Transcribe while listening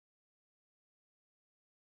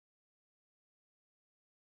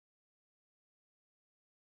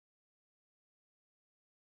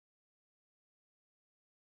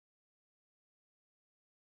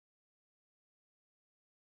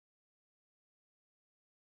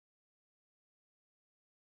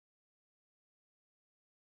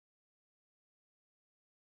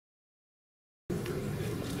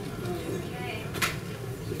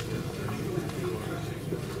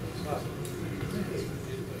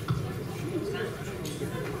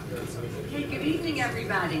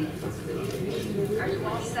everybody. Are you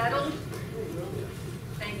all settled?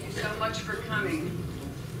 Thank you so much for coming.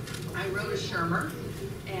 I'm Rhoda Shermer,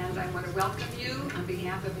 and I want to welcome you on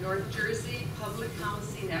behalf of North Jersey Public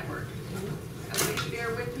Policy Network. Please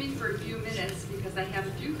bear with me for a few minutes because I have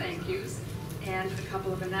a few thank yous and a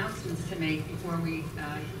couple of announcements to make before we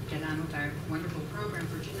get on with our wonderful program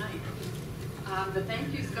for tonight. The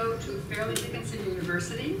thank yous go to Fairleigh Dickinson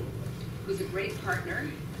University, who's a great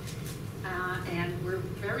partner, and we're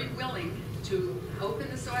very willing to open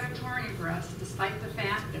this auditorium for us, despite the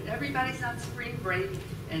fact that everybody's on spring break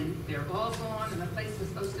and they're all gone and the place was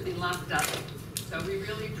supposed to be locked up. So we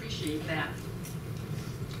really appreciate that.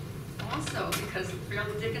 Also, because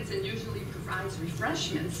Fairleigh Dickinson usually provides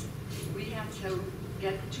refreshments, we had to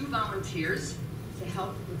get 2 volunteers to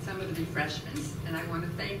help with some of the refreshments. And I want to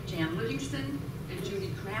thank Jan Livingston and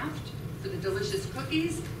Judy Kraft for the delicious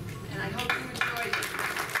cookies, and I hope you enjoyed them.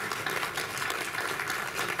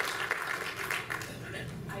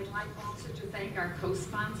 I'd like also to thank our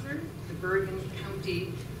co-sponsor, the Bergen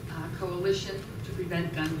County Coalition to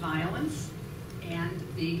Prevent Gun Violence, and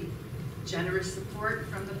the generous support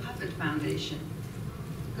from the Puppet Foundation.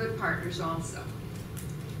 Good partners also.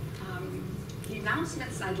 The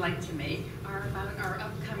announcements I'd like to make are about our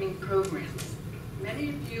upcoming programs. Many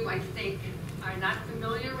of you, I think, are not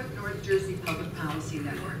familiar with North Jersey Public Policy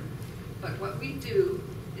Network, but what we do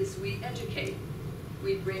is we educate.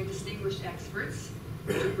 We bring distinguished experts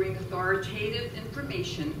to bring authoritative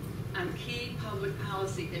information on key public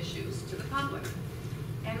policy issues to the public.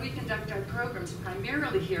 And we conduct our programs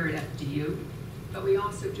primarily here at FDU, but we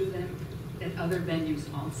also do them at other venues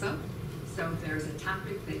also. So if there's a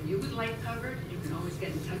topic that you would like covered, you can always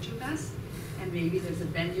get in touch with us, and maybe there's a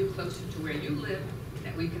venue closer to where you live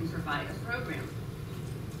that we can provide a program.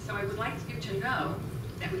 So I would like you to know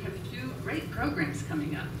that we have a few great programs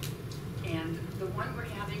coming up. And the one we're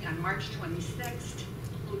having on March 26th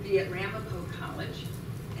will be at Ramapo College,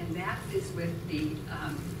 and that is with the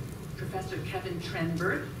Professor Kevin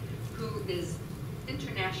Trenberg, who is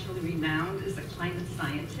internationally renowned as a climate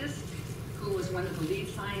scientist, who was one of the lead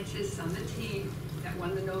scientists on the team that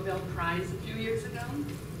won the Nobel Prize a few years ago.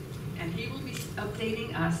 And he will be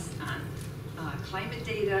updating us on climate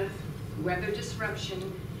data, weather disruption,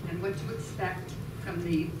 and what to expect from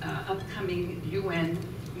the upcoming UN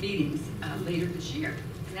meetings later this year.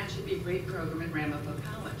 And that should be a great program at Ramapo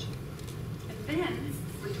College. And then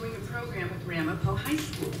we're doing a program with Ramapo High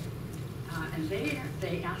School. And there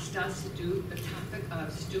they asked us to do the topic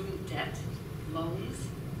of student debt, loans,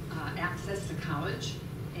 access to college,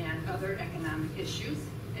 and other economic issues.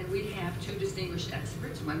 And we have 2 distinguished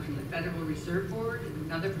experts, one from the Federal Reserve Board and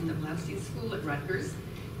another from the Bloustein School at Rutgers.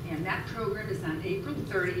 And that program is on April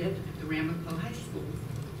 30th at the Ramapo High School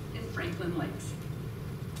in Franklin Lakes.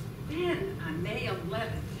 Then on May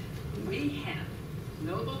 11th, we have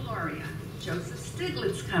Nobel laureate Joseph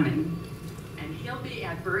Stiglitz coming, and he'll be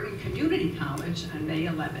at Bergen Community College on May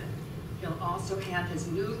 11th. He'll also have his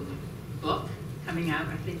new book coming out,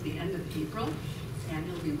 I think, the end of April, and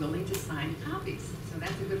he'll be willing to sign copies. So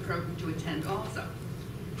that's a good program to attend also.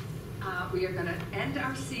 We are going to end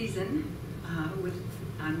our season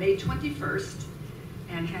on May 21st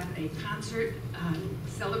and have a concert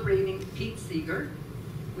celebrating Pete Seeger.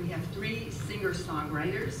 We have 3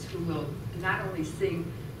 singer-songwriters who will not only sing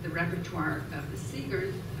the repertoire of the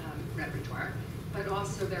Seeger repertoire, but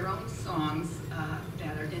also their own songs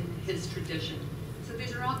that are in his tradition. So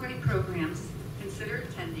these are all great programs. Consider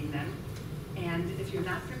attending them. And if you're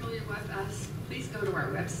not familiar with us, please go to our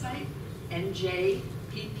website, njppn.org.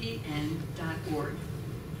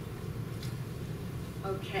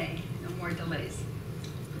 Okay, no more delays.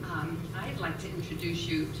 I'd like to introduce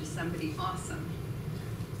you to somebody awesome.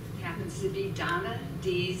 It happens to be Donna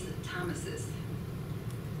Dees Thomases.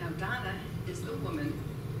 Now, Donna is the woman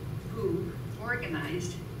who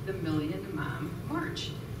organized the Million Mom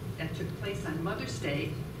March that took place on Mother's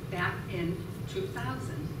Day back in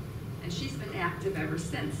 2000. And she's been active ever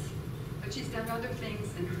since. But she's done other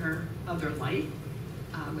things in her other life,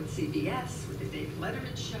 with CBS, with the David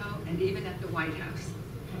Letterman show, and even at the White House.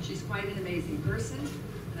 She's quite an amazing person,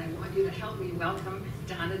 and I want you to help me welcome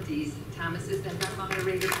Donna Dees Thomases as our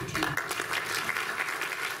moderator for tonight.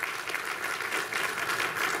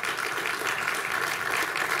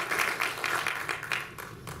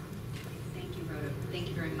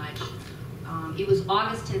 It was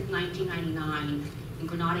August 10th, 1999 in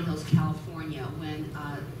Granada Hills, California, when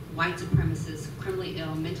a white supremacist, criminally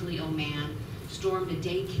ill, mentally ill man stormed a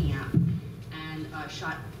day camp and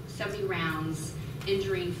shot 70 rounds,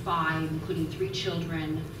 injuring 5, including 3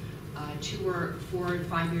 children. 2 were 4 and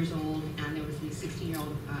 5 years old, and there was the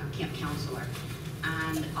 16-year-old camp counselor.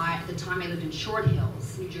 And at the time I lived in Short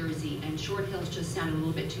Hills, New Jersey, and Short Hills just sounded a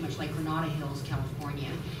little bit too much like Granada Hills, California.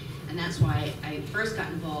 And that's why I first got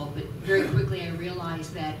involved, but very quickly I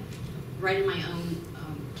realized that right in my own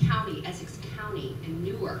county, Essex County in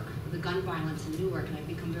Newark, the gun violence in Newark, and I've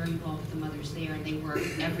become very involved with the mothers there, and they work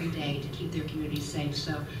every day to keep their communities safe.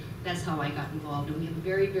 So that's how I got involved. And we have a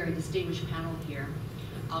very, very distinguished panel here.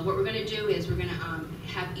 What we're going to do is we're going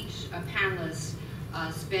to have each panelist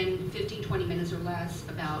spend 15, 20 minutes or less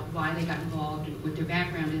about why they got involved and what their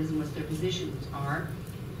background is and what their positions are.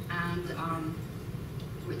 And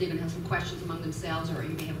they're going to have some questions among themselves, or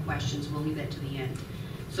you may have questions. We'll leave that to the end.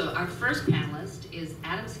 So our first panelist is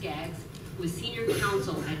Adam Skaggs, who is Senior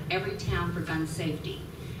Counsel at Everytown for Gun Safety.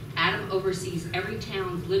 Adam oversees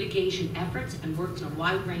Everytown's litigation efforts and works on a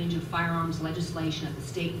wide range of firearms legislation at the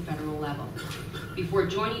state and federal level. Before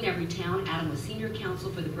joining Everytown, Adam was Senior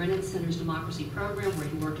Counsel for the Brennan Center's Democracy Program, where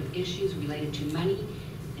he worked on issues related to money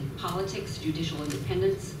and politics, judicial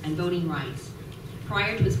independence, and voting rights.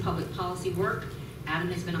 Prior to his public policy work, Adam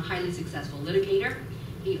has been a highly successful litigator.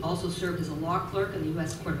 He also served as a law clerk in the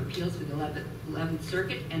U.S. Court of Appeals for the 11th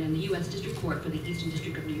Circuit and in the U.S. District Court for the Eastern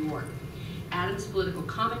District of New York. Adam's political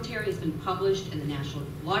commentary has been published in the National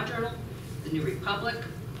Law Journal, the New Republic,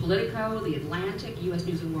 Politico, the Atlantic, U.S.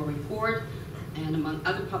 News and World Report, and among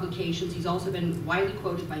other publications. He's also been widely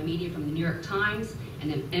quoted by media from the New York Times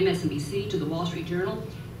and then MSNBC to the Wall Street Journal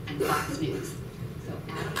and Fox News. So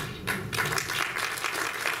Adam.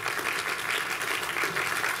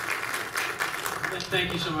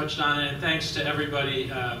 Thank you so much, Donna, and thanks to everybody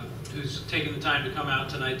who's taken the time to come out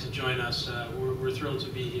tonight to join us. We're thrilled to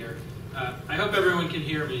be here. I hope everyone can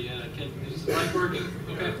hear me. Is the mic working?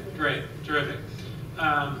 Okay, great, terrific.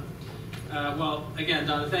 Well, again,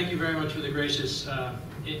 Donna, thank you very much for the gracious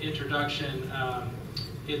introduction.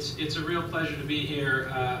 It's a real pleasure to be here.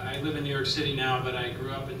 I live in New York City now, but I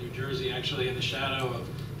grew up in New Jersey, actually in the shadow of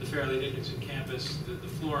the Fairleigh Dickinson campus, the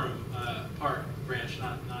Florham Park branch,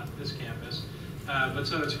 not this campus. But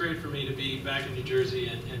so it's great for me to be back in New Jersey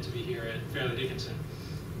and to be here at Fairleigh Dickinson.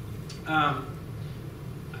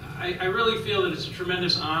 I really feel that it's a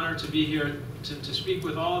tremendous honor to be here to speak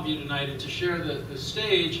with all of you tonight and to share the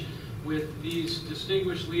stage with these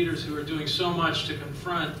distinguished leaders who are doing so much to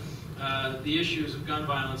confront the issues of gun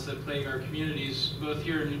violence that plague our communities, both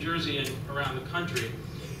here in New Jersey and around the country.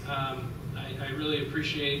 I really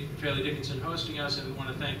appreciate Fairleigh Dickinson hosting us and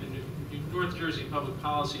want to thank the North Jersey Public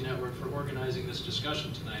Policy Network for organizing this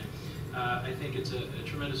discussion tonight. I think it's a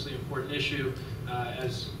tremendously important issue,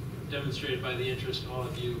 as demonstrated by the interest all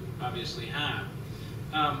of you obviously have.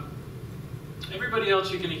 Everybody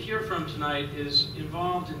else you're going to hear from tonight is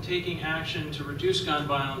involved in taking action to reduce gun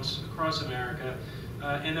violence across America,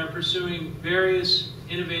 and they're pursuing various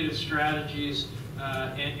innovative strategies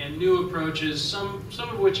and new approaches, some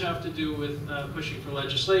of which have to do with pushing for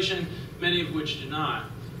legislation, many of which do not.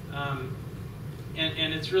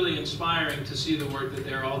 And it's really inspiring to see the work that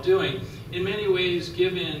they're all doing. In many ways,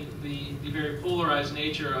 given the very polarized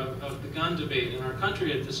nature of the gun debate in our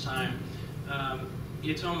country at this time,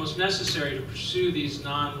 it's almost necessary to pursue these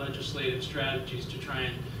non-legislative strategies to try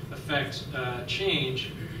and affect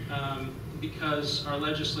change, because our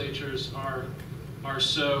legislatures are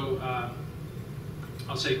so,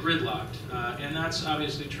 I'll say, gridlocked. And that's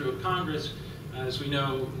obviously true of Congress. As we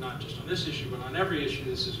know, not just on this issue, but on every issue,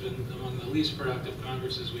 this has been among the least productive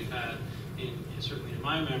Congresses we've had, certainly in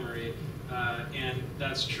my memory, and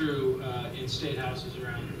that's true in state houses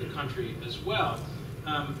around the country as well.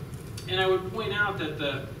 And I would point out that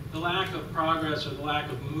the lack of progress or the lack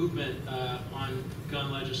of movement on gun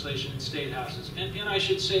legislation in state houses, and I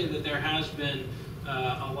should say that there has been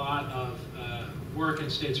a lot of work in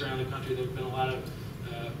states around the country. There have been a lot of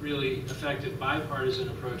really effective bipartisan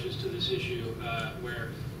approaches to this issue, where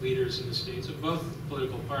leaders in the states of both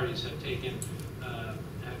political parties have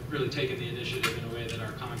really taken the initiative in a way that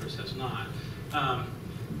our Congress has not.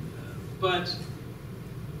 But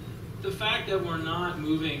the fact that we're not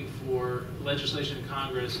moving for legislation in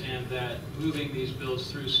Congress and that moving these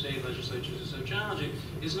bills through state legislatures is so challenging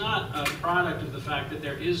is not a product of the fact that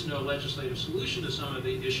there is no legislative solution to some of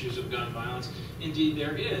the issues of gun violence. Indeed,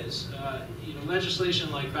 there is.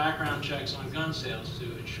 Legislation like background checks on gun sales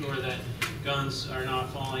to ensure that guns are not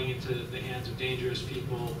falling into the hands of dangerous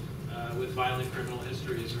people with violent criminal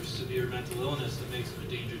histories or severe mental illness that makes them a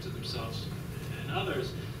danger to themselves and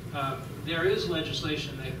others. There is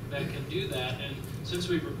legislation that can do that, and since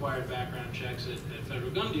we've required background checks at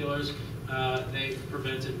federal gun dealers, they've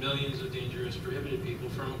prevented millions of dangerous, prohibited people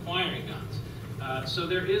from acquiring guns. So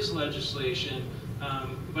there is legislation,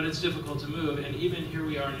 but it's difficult to move, and even here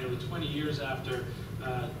we are nearly 20 years after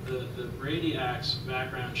the Brady Act's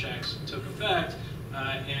background checks took effect,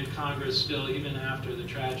 and Congress still, even after the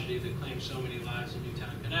tragedy that claimed so many lives in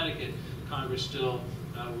Newtown, Connecticut, Congress still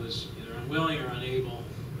was either unwilling or unable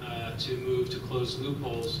to move to close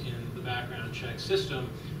loopholes in the background check system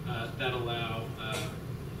that allow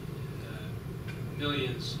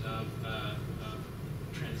millions of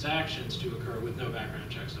transactions to occur with no background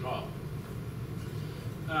checks at all.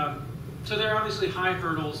 So there are obviously high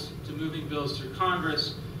hurdles to moving bills through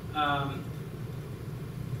Congress, and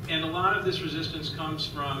a lot of this resistance comes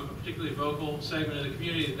from a particularly vocal segment of the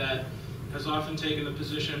community that has often taken the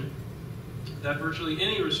position that virtually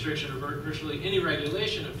any restriction or virtually any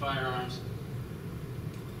regulation of firearms,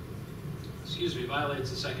 violates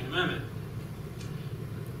the Second Amendment.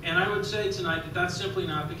 And I would say tonight that that's simply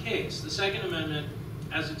not the case. The Second Amendment,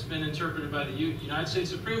 as it's been interpreted by the United States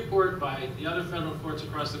Supreme Court, by the other federal courts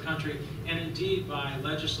across the country, and indeed by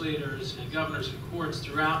legislators and governors and courts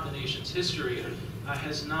throughout the nation's history,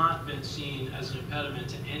 has not been seen as an impediment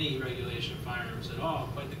to any regulation of firearms at all.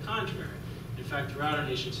 Quite the contrary. In fact, throughout our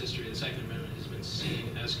nation's history, the Second Amendment has been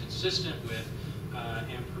seen as consistent with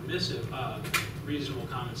and permissive of reasonable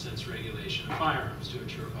common sense regulation of firearms to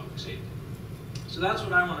ensure public safety. So that's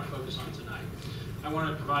what I want to focus on tonight. I want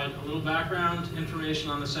to provide a little background information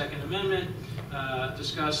on the Second Amendment,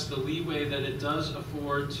 discuss the leeway that it does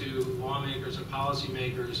afford to lawmakers and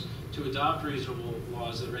policymakers to adopt reasonable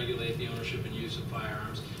laws that regulate the ownership and use of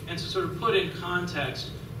firearms, and to sort of put in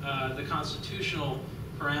context the constitutional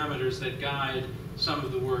parameters that guide some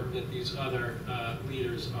of the work that these other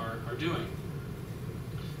leaders are doing.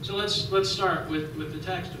 So let's start with the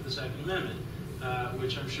text of the Second Amendment,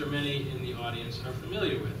 which I'm sure many in the audience are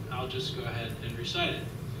familiar with. I'll just go ahead and recite it.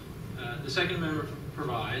 The Second Amendment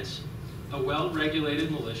provides a well-regulated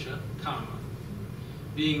militia, comma,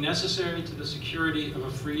 being necessary to the security of a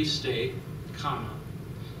free state, comma,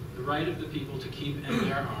 the right of the people to keep and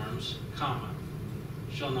bear arms, comma,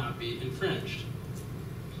 shall not be infringed.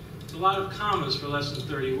 It's a lot of commas for less than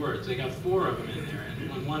 30 words. They got 4 of them in there, and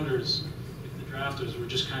one wonders if the drafters were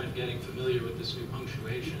just kind of getting familiar with this new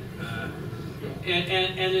punctuation.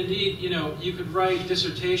 And indeed, you know, you could write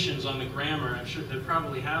dissertations on the grammar. I'm sure there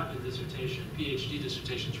probably have been PhD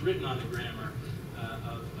dissertations written on the grammar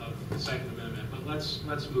of the Second Amendment, but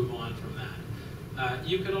let's move on from that.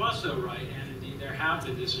 You could also write, and indeed there have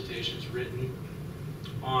been dissertations written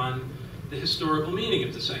on the historical meaning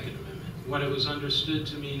of the Second Amendment, what it was understood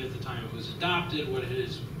to mean at the time it was adopted, what it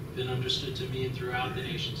has been understood to mean throughout the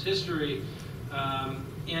nation's history.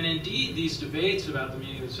 And indeed, these debates about the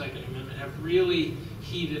meaning of the Second Amendment have really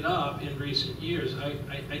heated up in recent years.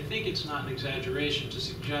 I think it's not an exaggeration to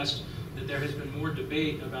suggest that there has been more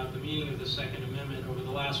debate about the meaning of the Second Amendment over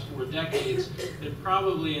the last 4 decades than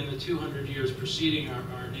probably in the 200 years preceding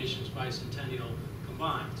our nation's bicentennial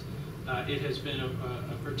combined. It has been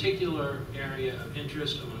a particular area of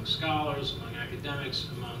interest among scholars, among academics,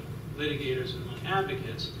 among litigators, and among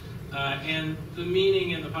advocates. And the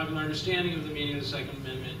meaning and the popular understanding of the meaning of the Second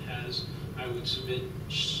Amendment has, I would submit,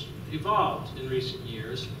 evolved in recent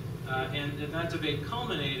years. And that debate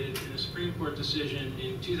culminated in a Supreme Court decision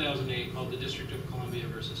in 2008 called the District of Columbia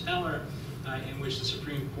versus Heller, in which the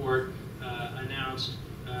Supreme Court announced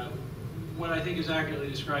what I think is accurately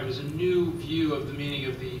described as a new view of the meaning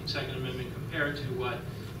of the Second Amendment compared to what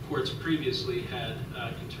courts previously had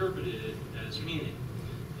interpreted it as meaning.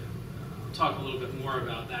 I'll talk a little bit more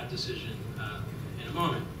about that decision in a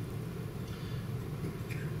moment.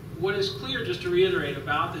 What is clear, just to reiterate,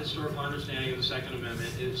 about the historical understanding of the Second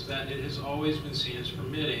Amendment is that it has always been seen as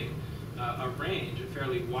permitting a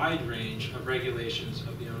fairly wide range of regulations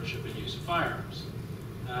of the ownership and use of firearms.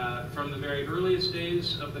 From the very earliest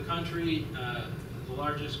days of the country, the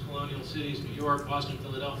largest colonial cities, New York, Boston,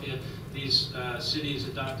 Philadelphia, these cities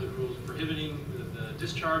adopted rules prohibiting the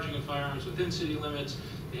discharging of firearms within city limits.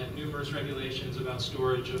 They had numerous regulations about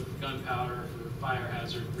storage of gunpowder for fire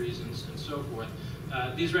hazard reasons and so forth.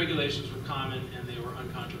 These regulations were common and they were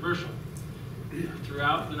uncontroversial.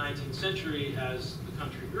 Throughout the 19th century, as the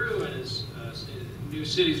country grew and as new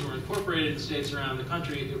cities were incorporated in states around the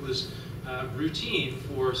country, it was routine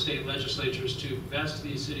for state legislatures to vest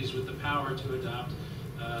these cities with the power to adopt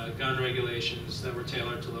gun regulations that were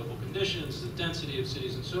tailored to local conditions, the density of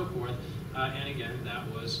cities, and so forth. And again, that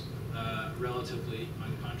was relatively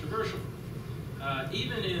uncontroversial.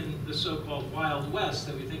 Even in the so-called Wild West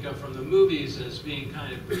that we think of from the movies as being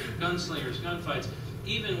kind of gunslingers, gunfights,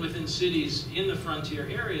 even within cities in the frontier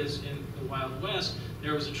areas in the Wild West,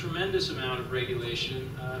 there was a tremendous amount of regulation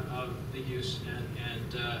of the use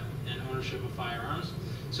and ownership of firearms.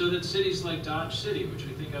 So that cities like Dodge City, which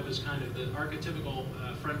we think of as kind of the archetypical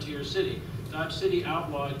frontier city, Dodge City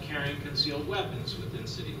outlawed carrying concealed weapons within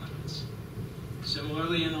city limits.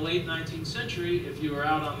 Similarly, in the late 19th century, if you were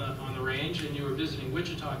out on the range and you were visiting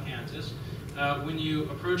Wichita, Kansas, when you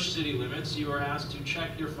approached city limits, you were asked to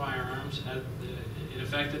check your firearms in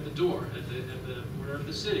effect at the door, at the border of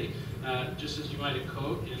the city, just as you might a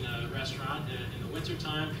coat in a restaurant in the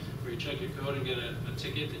wintertime, where you check your coat and get a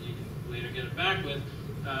ticket that you can later get it back with.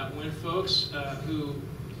 When folks who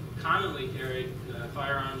commonly carried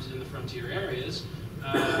firearms in the frontier areas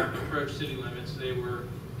approached city limits, they were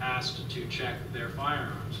asked to check their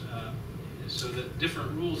firearms, so that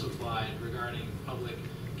different rules applied regarding public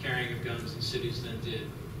carrying of guns in cities than did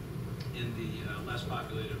in the less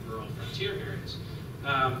populated rural frontier areas.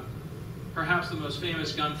 Perhaps the most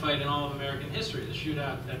famous gunfight in all of American history, the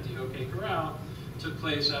shootout at the OK Corral, took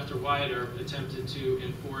place after Wyatt Earp attempted to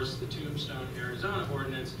enforce the Tombstone, Arizona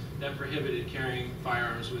ordinance that prohibited carrying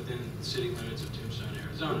firearms within the city limits of Tombstone,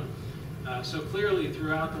 Arizona. So clearly,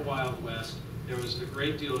 throughout the Wild West, there was a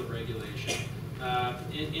great deal of regulation.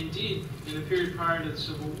 Indeed, in the period prior to the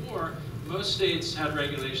Civil War, most states had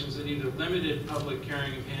regulations that either limited public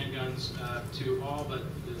carrying of handguns to all but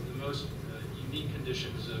the most unique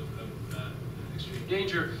conditions of extreme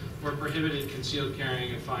danger, or prohibited concealed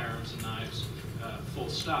carrying of firearms and knives, full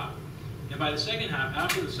stop. And by the second half,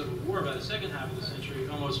 after the Civil War, by the second half of the century,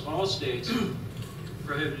 almost all states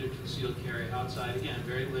prohibited concealed carry outside, again,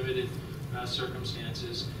 very limited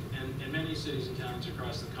circumstances, and many cities and towns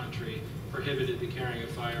across the country prohibited the carrying of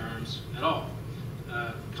firearms at all.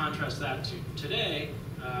 Contrast that to today,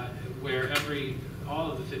 where all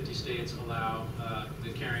of the 50 states allow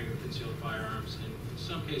the carrying of concealed firearms, and in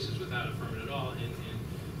some cases without a permit at all. In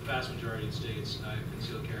the vast majority of states,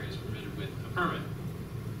 concealed carry is permitted with a permit.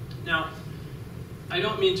 Now, I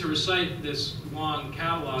don't mean to recite this long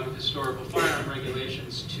catalog of historical firearm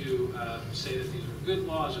regulations to say that these were good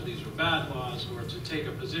laws or these were bad laws, or to take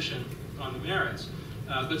a position on the merits,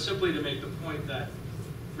 but simply to make the point that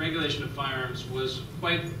regulation of firearms was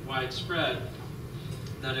quite widespread,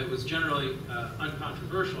 that it was generally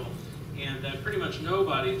uncontroversial, and that pretty much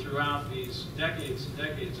nobody throughout these decades and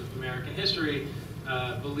decades of American history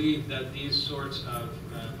believed that these sorts of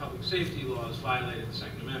public safety laws violated the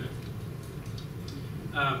Second Amendment.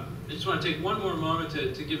 I just want to take one more moment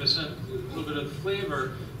to give a little bit of the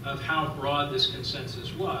flavor of how broad this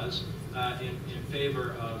consensus was in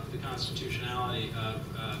favor of the constitutionality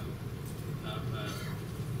of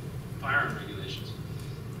firearm regulations.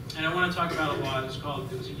 And I want to talk about a law.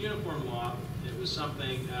 It was a uniform law. It was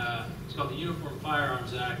something, it's called the Uniform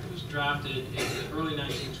Firearms Act. It was drafted in the early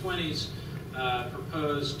 1920s,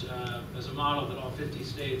 proposed as a model that all 50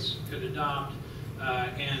 states could adopt,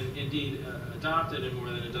 and indeed adopted in more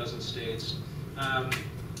than a dozen states.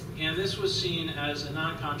 And this was seen as a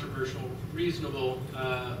non-controversial, reasonable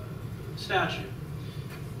statute.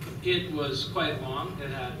 It was quite long.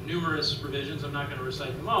 It had numerous provisions. I'm not going to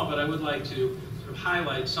recite them all, but I would like to sort of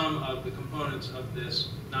highlight some of the components of this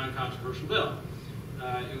non-controversial bill.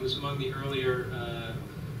 It was among the earlier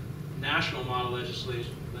national model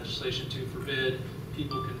legislation to forbid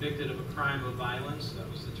people convicted of a crime of violence, that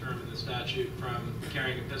was the term in the statute, from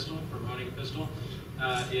carrying a pistol, from owning a pistol.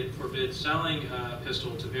 It forbid selling a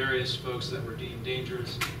pistol to various folks that were deemed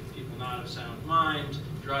dangerous, people not of sound mind,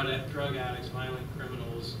 drug addicts, violent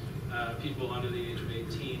criminals, people under the age of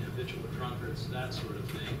 18, habitual drunkards, that sort of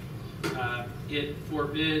thing. It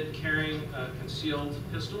forbid carrying a concealed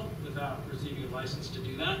pistol without receiving a license to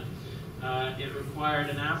do that. It required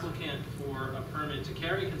an applicant for a permit to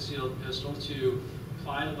carry a concealed pistol to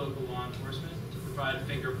apply to local law enforcement, to provide a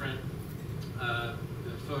fingerprint,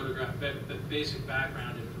 photograph, basic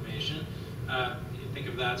background information. You think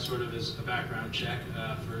of that sort of as a background check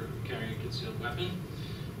for carrying a concealed weapon.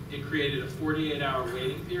 It created a 48-hour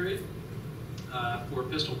waiting period for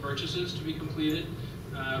pistol purchases to be completed,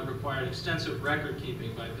 required extensive record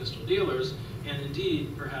keeping by pistol dealers, and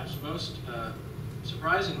indeed, perhaps most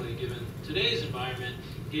surprisingly given today's environment,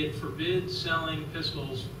 it forbids selling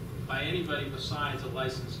pistols by anybody besides a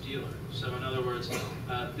licensed dealer. So in other words,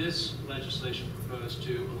 this legislation proposed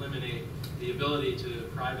to eliminate the ability to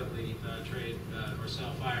privately trade or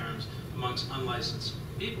sell firearms amongst unlicensed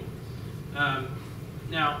people.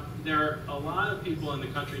 Now, there are a lot of people in the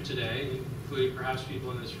country today, including perhaps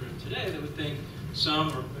people in this room today, that would think some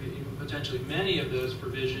or even potentially many of those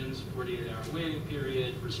provisions, 48-hour waiting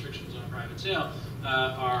period, restrictions on private sale,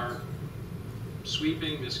 are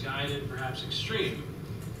sweeping, misguided, perhaps extreme.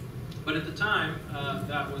 But at the time,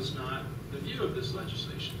 that was not the view of this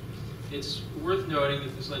legislation. It's worth noting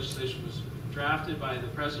that this legislation was drafted by the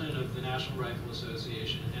president of the National Rifle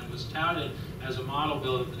Association and was touted as a model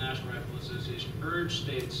bill that the National Rifle Association urged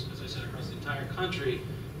states, as I said, across the entire country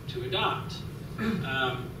to adopt.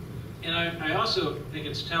 And I also think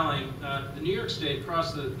it's telling, the New York State,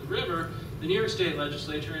 across the river, the New York State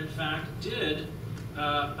legislature, in fact, did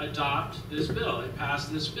adopt this bill. It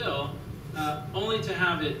passed this bill, only to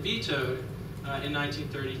have it vetoed in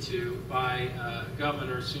 1932 by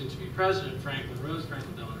Governor, soon-to-be President, Franklin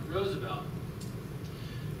Delano Roosevelt.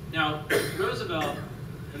 Now, Roosevelt,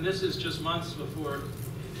 and this is just months before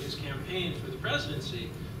his campaign for the presidency,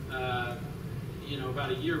 about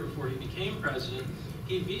a year before he became president,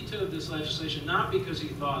 he vetoed this legislation not because he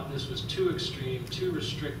thought this was too extreme, too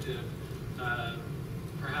restrictive,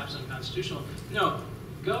 perhaps unconstitutional. No,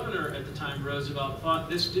 Governor at the time, Roosevelt, thought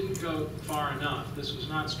this didn't go far enough. This was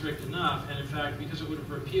not strict enough, and in fact, because it would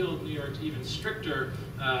have repealed New York's even stricter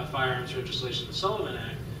firearms legislation, the Sullivan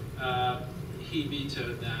Act, he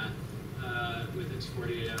vetoed that with its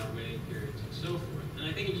 48-hour waiting periods and so forth. And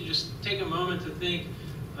I think if you just take a moment to think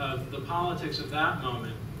of the politics of that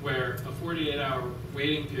moment, where a 48-hour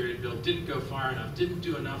waiting period bill didn't go far enough, didn't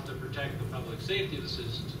do enough to protect the public safety of the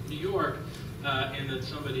citizens of New York, and that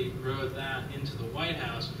somebody wrote that into the White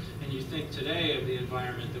House, and you think today of the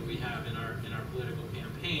environment that we have in our political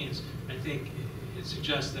campaigns, I think it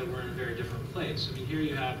suggests that we're in a very different place. I mean, here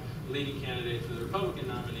you have a leading candidate for the Republican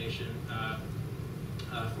nomination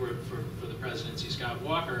for the presidency, Scott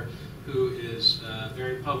Walker, who is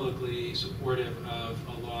very publicly supportive of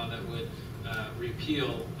a law that would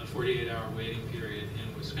repeal a 48-hour waiting period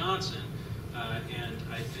in Wisconsin. And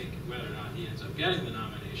I think whether or not he ends up getting the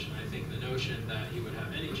nomination, I think the notion that he would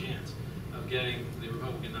have any chance of getting the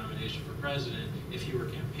Republican nomination for president if he were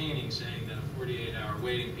campaigning saying that a 48-hour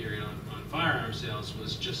waiting period on firearm sales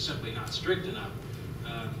was just simply not strict enough,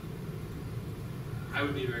 I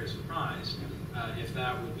would be very surprised if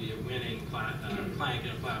that would be a winning plank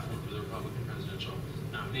and a platform for the Republican presidential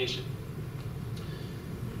nomination.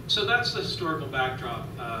 So that's the historical backdrop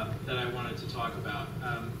that I wanted to talk about.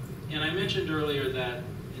 And I mentioned earlier that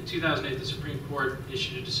in 2008, the Supreme Court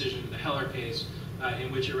issued a decision in the Heller case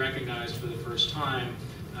in which it recognized for the first time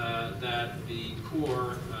that the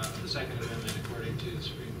core of the Second Amendment, according to the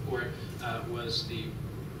Supreme Court, was the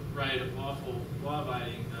right of lawful,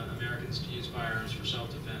 law-abiding Americans to use firearms for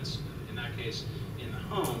self-defense, in that case, in the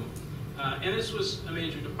home. And this was a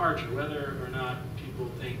major departure. Whether or not people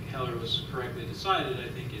think Heller was correctly decided, I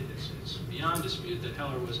think it's beyond dispute that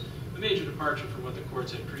Heller was a major departure from what the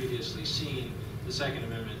courts had previously seen the Second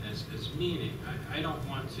Amendment as meaning. I don't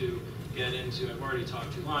want to get into, I've already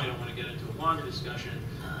talked too long, I don't want to get into a longer discussion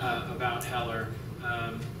about Heller.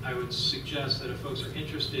 I would suggest that if folks are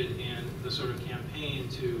interested in the sort of campaign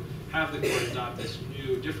to have the court adopt this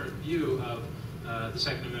new, different view of the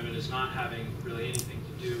Second Amendment as not having really anything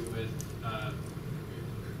to do with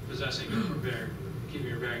possessing or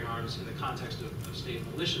keeping or bearing arms in the context of state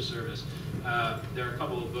militia service, there are a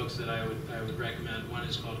couple of books that I would recommend. One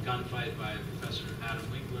is called Gunfight by Professor Adam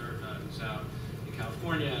Winkler, who's out in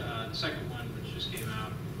California. The second one, which just came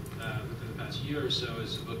out within the past year or so,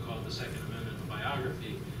 is a book called The Second Amendment, a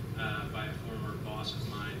biography by a former boss of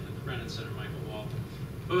mine at the Brennan Center, Michael Walton.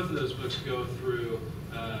 Both of those books go through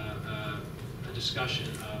a discussion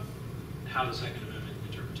of how the Second Amendment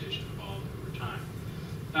interpretation evolved over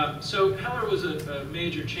time. So Heller was a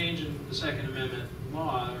major change in the Second Amendment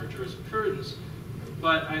law or jurisprudence,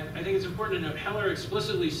 but I think it's important to note Heller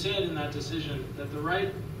explicitly said in that decision that the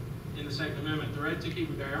right in the Second Amendment, the right to keep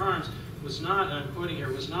and bear arms, was not, and I'm quoting here,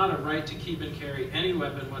 was not a right to keep and carry any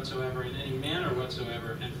weapon whatsoever in any manner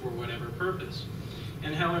whatsoever and for whatever purpose.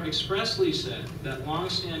 And Heller expressly said that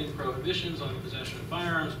long-standing prohibitions on the possession of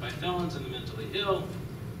firearms by felons and the mentally ill,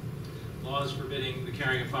 laws forbidding the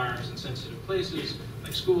carrying of firearms in sensitive places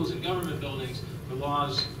like schools and government buildings, or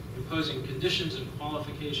laws imposing conditions and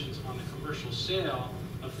qualifications on the commercial sale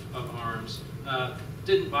of arms,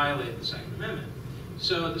 didn't violate the Second Amendment.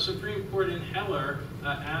 So the Supreme Court in Heller,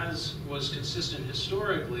 as was consistent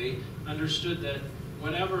historically, understood that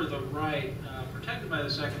whatever the right protected by the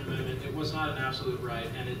Second Amendment, it was not an absolute right,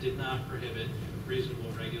 and it did not prohibit reasonable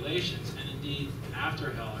regulations. And indeed,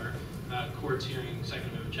 after Heller, courts hearing Second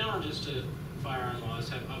Amendment challenges to firearm laws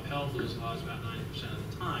have upheld those laws about 90%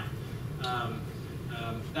 of the time.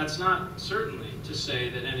 That's not certainly to say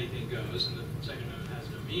that anything goes, and the Second Amendment has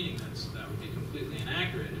no meaning. That would be completely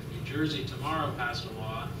inaccurate. If New Jersey tomorrow passed a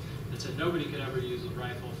law that said nobody could ever use a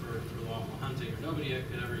rifle for lawful hunting, or nobody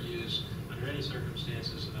could ever use, under any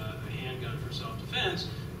circumstances, a handgun for self-defense,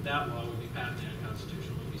 that law would be patently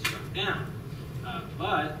unconstitutional and be struck down.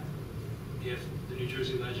 But if the New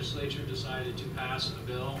Jersey legislature legislature decided to pass a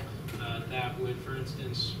bill that would, for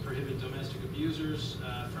instance, prohibit domestic abusers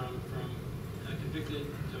from convicted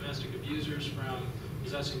domestic abusers from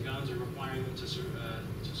possessing guns or requiring them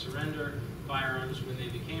to surrender firearms when they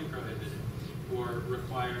became prohibited, or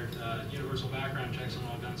required universal background checks on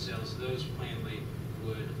all gun sales, those plainly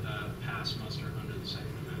would pass muster under the Second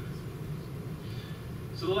Amendment.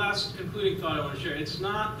 So the last concluding thought I want to share, it's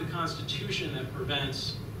not the Constitution that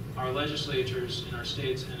prevents our legislatures in our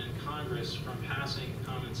states and in Congress from passing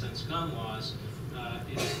common sense gun laws.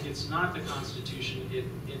 It's not the Constitution. It,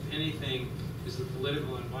 if anything, is the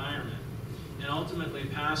political environment. And ultimately,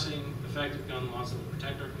 passing effective gun laws that will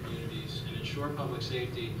protect our communities and ensure public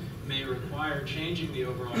safety may require changing the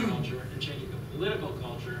overall culture and changing the political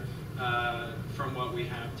culture from what we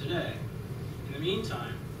have today. In the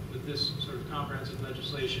meantime, with this sort of comprehensive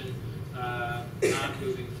legislation not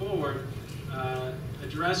moving forward,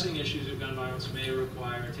 addressing issues of gun violence may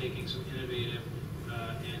require taking some innovative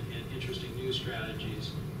and interesting new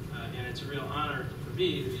strategies. And it's a real honor for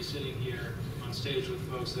me to be sitting here on stage with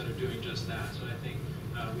folks that are doing just that. So I think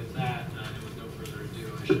with that, and with no further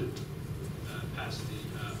ado, I should pass the...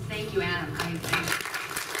 Thank you, Adam.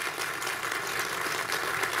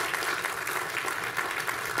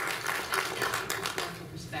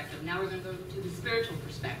 Perspective. Now we're going to go to the spiritual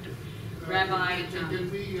perspective. Rabbi...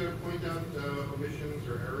 Can we point out omissions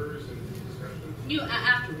or errors in the discussion?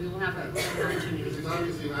 After, we will have an opportunity. He's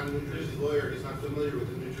obviously not a New Jersey lawyer. He's not familiar with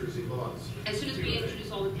the New Jersey laws. As soon as we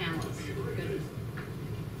introduce all the panelists. Good.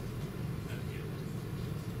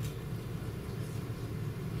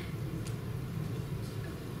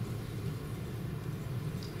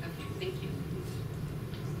 Okay, thank you.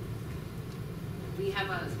 We have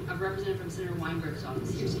a representative from Senator Weinberg's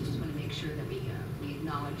office here, so just want to make sure that we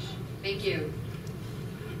acknowledge. Thank you.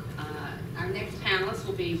 Our next panelist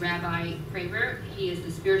will be Rabbi Praver. He is the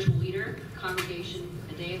spiritual leader, Congregation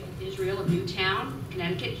A Day of Israel of Newtown,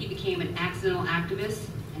 Connecticut. He became an accidental activist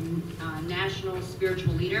and national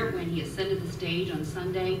spiritual leader when he ascended the stage on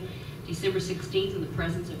Sunday, December 16th, in the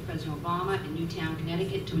presence of President Obama in Newtown,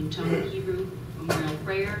 Connecticut, to intone the Hebrew memorial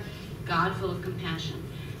prayer, God full of compassion.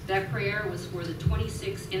 That prayer was for the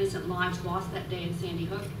 26 innocent lives lost that day in Sandy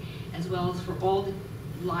Hook, as well as for all the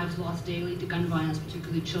lives lost daily to gun violence,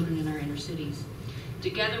 particularly children in our inner cities.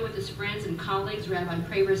 Together with his friends and colleagues, Rabbi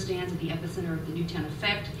Praver stands at the epicenter of the Newtown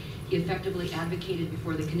Effect. He effectively advocated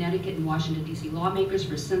before the Connecticut and Washington, D.C. lawmakers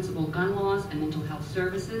for sensible gun laws and mental health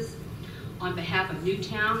services. On behalf of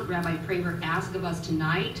Newtown, Rabbi Praver asks of us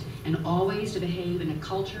tonight and always to behave in a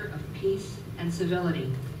culture of peace and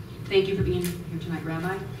civility. Thank you for being here tonight,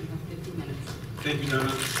 Rabbi. You have 15 minutes. Thank you,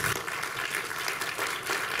 Donna.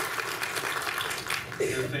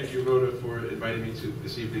 And thank you, Rhoda, for inviting me to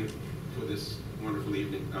this evening for this wonderful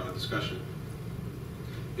evening discussion.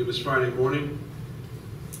 It was Friday morning.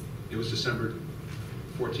 It was December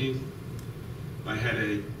 14th. I had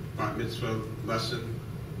a bat mitzvah lesson,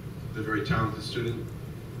 the very talented student.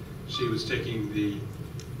 She was taking the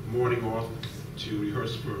morning off to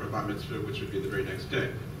rehearse for her bat mitzvah, which would be the very next day.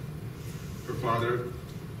 Her father,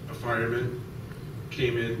 a fireman,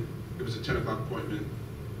 came in. It was a 10 o'clock appointment.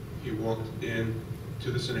 He walked in to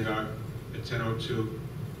the synagogue at 10:02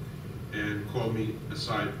 and called me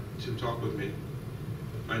aside to talk with me.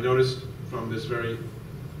 I noticed from this very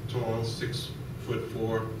tall,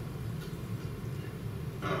 6'4"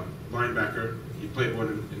 linebacker, he played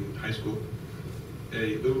one in high school,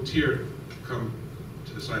 a little tear come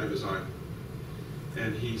to the side of his eye.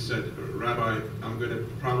 And he said, Rabbi, I'm going to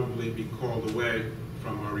probably be called away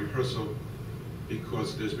from our rehearsal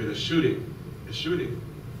because there's been a shooting. A shooting?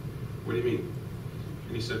 What do you mean?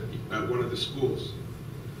 And he said, at one of the schools.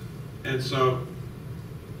 And so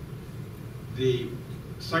the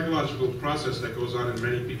psychological process that goes on in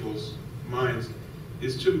many people's minds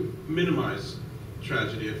is to minimize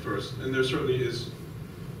tragedy at first. And there certainly is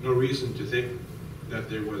no reason to think that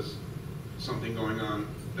there was something going on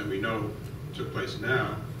that we know took place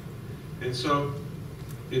now. And so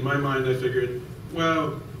in my mind I figured,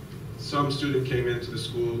 well, some student came into the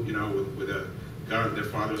school, you know, with a gun, their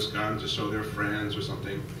father's gun, to show their friends or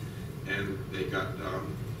something, and they got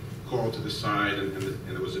called to the side, and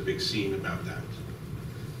there was a big scene about that.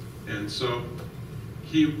 And so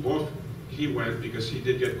he went because he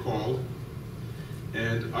did get called,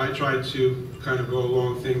 and I tried to kind of go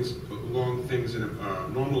along things in a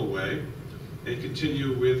normal way and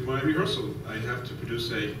continue with my rehearsal. I have to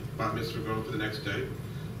produce a bat mitzvah girl for the next day,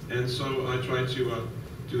 and so I tried to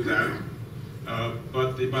do that.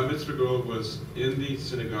 But the bat mitzvah girl was in the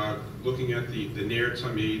synagogue looking at the Ner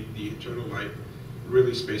Tamid, the eternal light,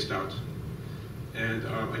 really spaced out. And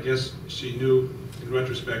I guess she knew, in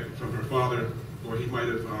retrospect, from her father, or he might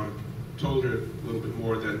have told her a little bit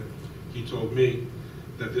more than he told me,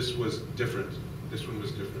 that this was different. This one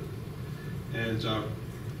was different. And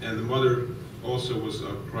the mother also was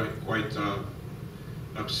quite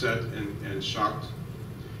upset and shocked.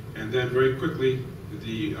 And then very quickly,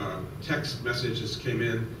 the text messages came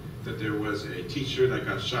in that there was a teacher that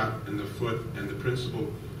got shot in the foot, and the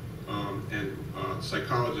principal and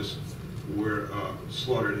psychologist were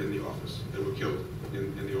slaughtered in the office. They were killed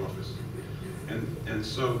in the office. And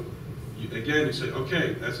so, again, you say,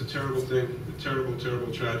 okay, that's a terrible thing, a terrible,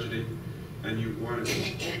 terrible tragedy, and you want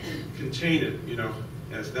to contain it, you know,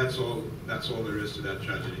 as that's all there is to that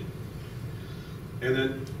tragedy. And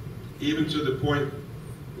then, even to the point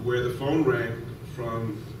where the phone rang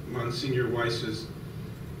from Monsignor Weiss's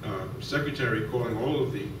secretary calling all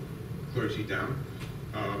of the clergy down,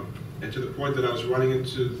 and to the point that I was running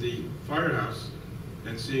into the firehouse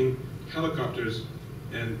and seeing helicopters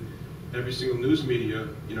and every single news media,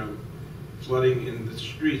 you know, flooding in the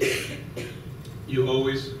streets. You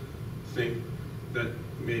always think that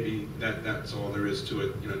maybe that's all there is to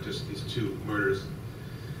it, you know, just these two murders.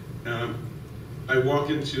 I walk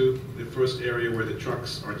into the first area where the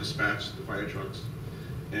trucks are dispatched, the fire trucks,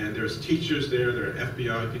 and there's teachers there, there are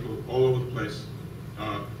FBI people all over the place,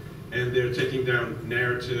 and they're taking down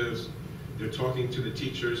narratives, they're talking to the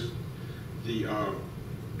teachers,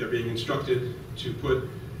 they're being instructed to put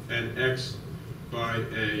an X by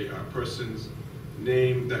a person's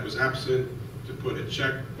name that was absent, to put a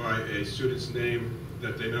check by a student's name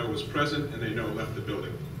that they know was present and they know left the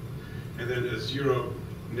building. And then a zero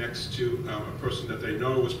next to a person that they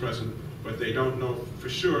know was present, but they don't know for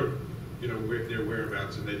sure, you know, their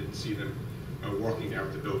whereabouts, and they didn't see them walking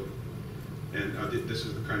out the building. And this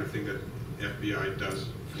is the kind of thing that FBI does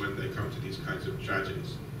when they come to these kinds of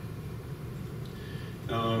tragedies.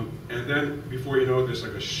 And then, before you know it, there's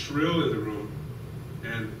like a shrill in the room,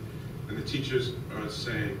 and the teachers are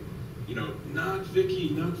saying, you know, not Vicky,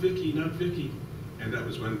 not Vicky, not Vicky. And that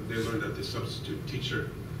was when they learned that the substitute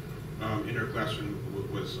teacher in her classroom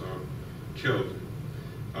was killed.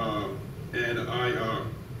 And I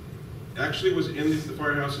actually was in the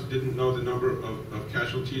firehouse and didn't know the number of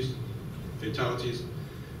casualties, fatalities,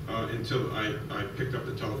 until I picked up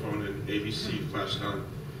the telephone and ABC flashed on,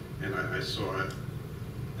 and I saw it.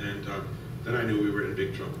 And then I knew we were in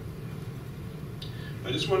big trouble.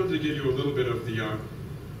 I just wanted to give you a little bit of the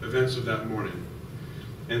events of that morning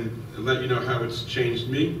and let you know how it's changed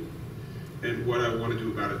me and what I want to do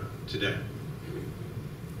about it today.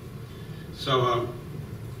 So,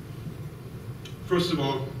 first of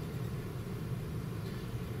all,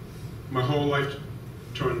 my whole life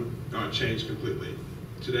changed completely.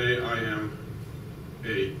 Today I am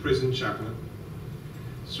a prison chaplain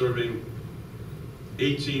serving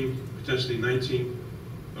 18, potentially 19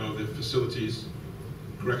 of the facilities,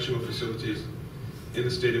 correctional facilities in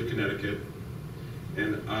the state of Connecticut.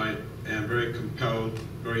 And I am very compelled,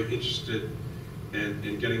 very interested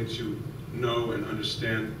in getting to know and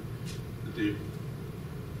understand the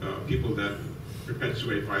people that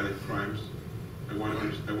perpetuate violent crimes. I want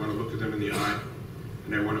to look at them in the eye,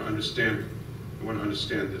 and I want to understand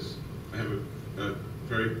this. I have a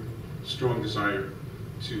very strong desire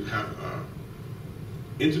to have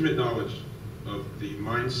intimate knowledge of the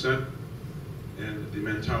mindset and the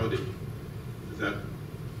mentality that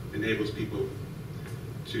enables people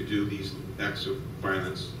to do these acts of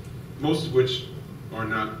violence, most of which are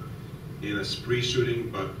not in a spree shooting,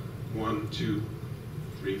 but 1, 2,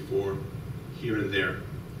 3, 4, here and there.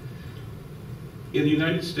 In the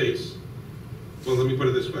United States, well, let me put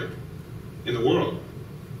it this way, in the world,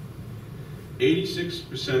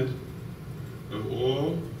 86% of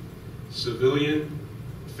all civilian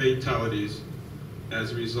fatalities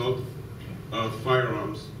as a result of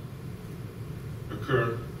firearms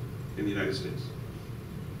occur in the United States.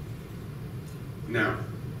 Now,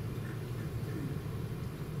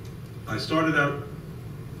 I started out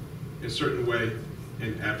a certain way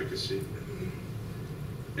in advocacy,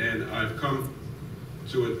 and I've come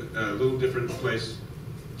to a little different place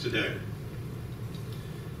today.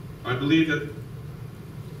 I believe that,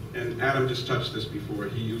 and Adam just touched this before,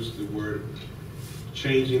 he used the word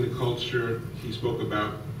changing the culture. He spoke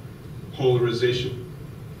about polarization,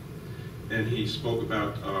 and he spoke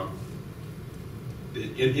about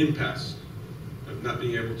an impasse of not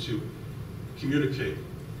being able to communicate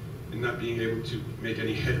and not being able to make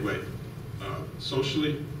any headway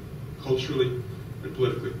socially, culturally, and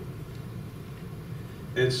politically.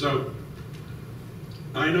 And so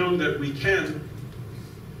I know that we can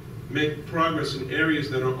make progress in areas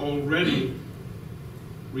that are already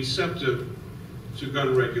receptive to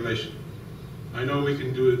gun regulation. I know we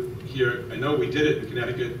can do it here. I know we did it in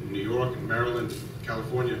Connecticut, in New York, in Maryland,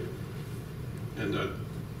 California, and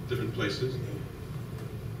different places.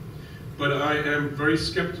 But I am very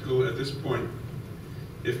skeptical at this point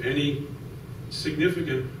if any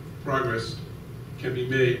significant progress can be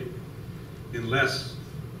made unless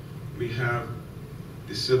we have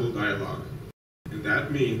the civil dialogue. And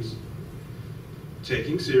that means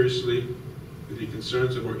taking seriously the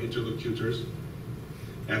concerns of our interlocutors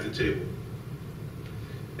at the table.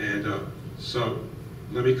 And so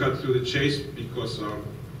let me cut through the chase, because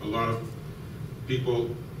a lot of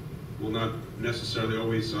people will not necessarily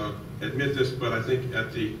always admit this, but I think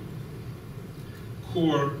at the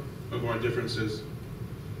core of our differences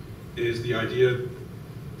is the idea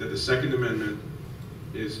that the Second Amendment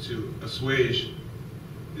is to assuage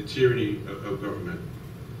the tyranny of government,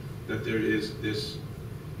 that there is this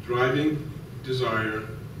driving desire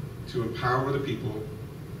to empower the people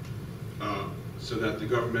so that the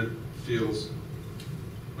government feels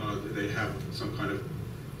that they have some kind of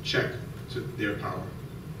check to their power.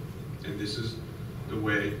 And this is the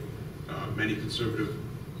way many conservative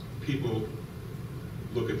people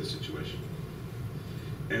look at the situation.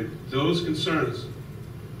 And those concerns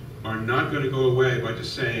are not going to go away by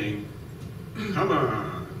just saying, come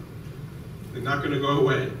on. They're not going to go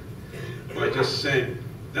away by just saying,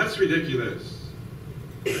 that's ridiculous.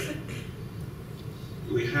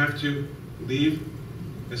 We have to leave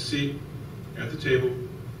a seat at the table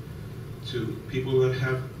to people that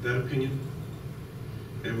have that opinion,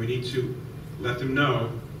 and we need to let them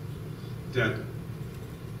know that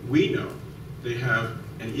we know they have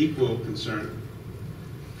an equal concern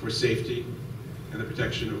for safety and the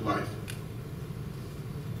protection of life.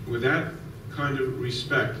 With that kind of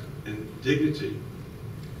respect and dignity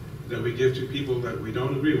that we give to people that we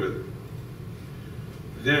don't agree with,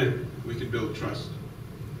 then we can build trust.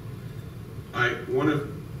 One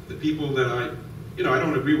of the people that I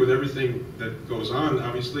don't agree with everything that goes on,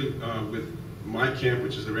 obviously, with my camp,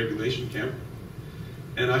 which is the regulation camp.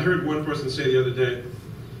 And I heard one person say the other day,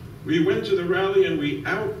 we went to the rally and we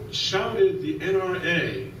out-shouted the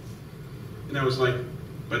NRA. And I was like,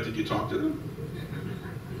 but did you talk to them?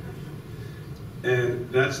 And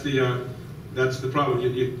that's the problem.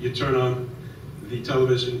 You turn on the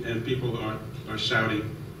television and people are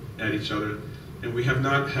shouting at each other. And we have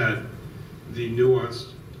not had the nuanced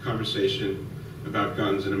conversation about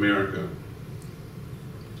guns in America.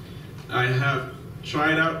 I have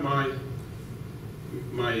tried out my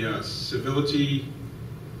civility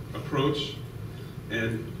approach,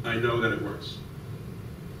 and I know that it works.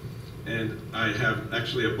 And I have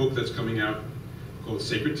actually a book that's coming out called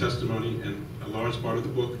Sacred Testimony, and a large part of the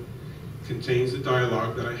book contains the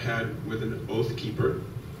dialogue that I had with an oath keeper,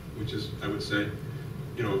 which is, I would say,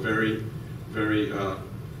 very, very,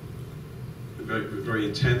 very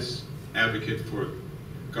intense advocate for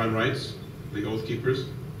gun rights, the Oath Keepers.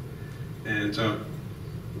 And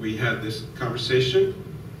we had this conversation,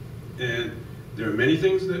 and there are many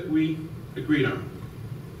things that we agreed on.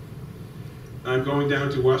 I'm going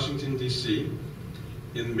down to Washington, D.C.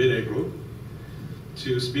 in mid-April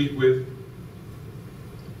to speak with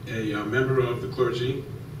a member of the clergy,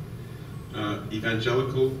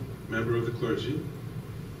 evangelical member of the clergy,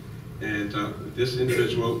 and this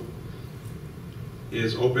individual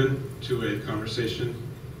is open to a conversation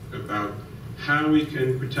about how we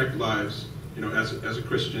can protect lives, as a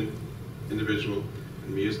Christian individual,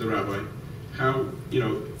 and me as the rabbi, how,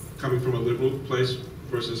 coming from a liberal place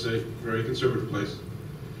versus a very conservative place,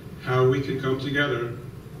 how we can come together,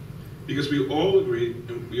 because we all agree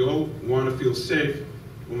and we all want to feel safe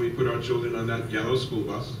when we put our children on that yellow school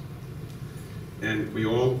bus, and we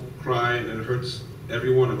all cry, and it hurts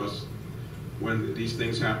every one of us when these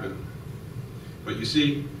things happen. But you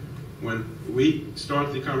see, when we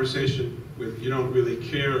start the conversation with, you don't really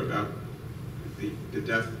care about the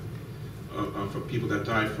death of people that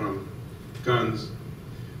die from guns,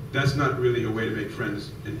 that's not really a way to make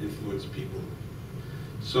friends and influence people.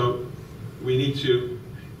 So we need to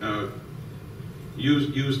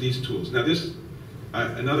use these tools. Now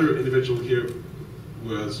another individual here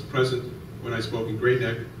was present when I spoke in Great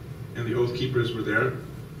Neck, and the Oath Keepers were there.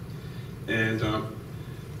 And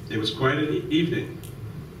it was quite an evening.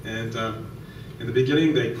 And in the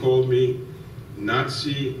beginning, they called me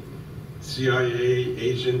Nazi, CIA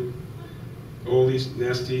agent, all these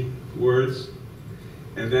nasty words.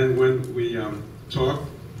 And then when we talked,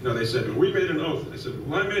 they said, well, we made an oath. I said,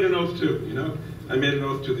 well, I made an oath too, I made an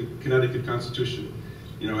oath to the Connecticut Constitution,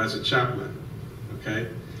 as a chaplain, okay?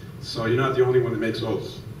 So you're not the only one that makes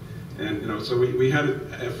oaths. And, so we had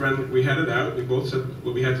a friend, we had it out, we both said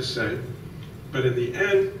what we had to say. But in the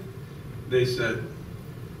end, they said,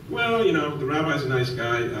 well, you know, the rabbi's a nice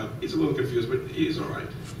guy. He's a little confused, but he's all right.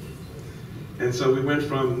 And so we went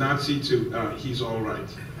from Nazi to he's all right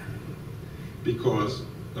because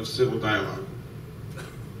of civil dialogue.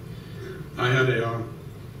 I had an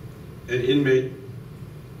inmate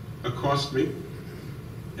accost me,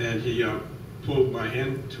 and he pulled my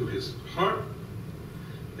hand to his heart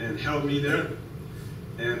and held me there.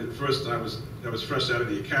 And at first I was fresh out of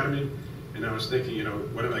the academy, and I was thinking, you know,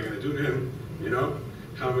 what am I going to do to him? You know,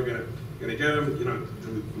 how am I going to get him? You know,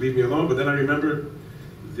 to leave me alone. But then I remembered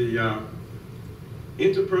the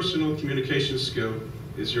interpersonal communication skill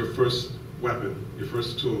is your first weapon, your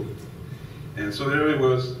first tool. And so there I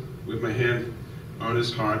was with my hand on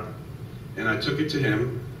his heart, and I took it to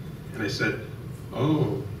him, and I said,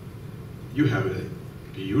 "Oh, you have a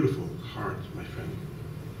beautiful heart, my friend."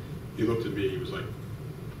 He looked at me, he was like,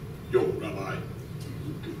 "Yo, Rabbi,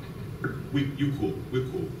 you cool, we're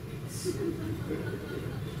cool."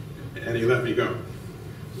 And he let me go.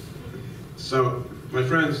 So, my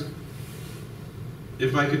friends,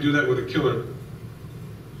 if I could do that with a killer,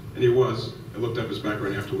 and he was, I looked up his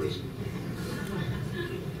background afterwards.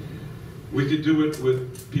 We could do it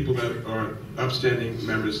with people that are upstanding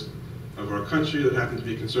members of our country, that happen to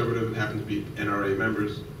be conservative and happen to be NRA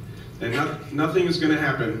members. And nothing is going to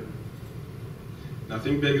happen,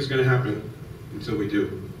 nothing big is going to happen until we do.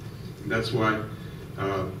 And that's why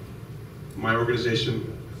my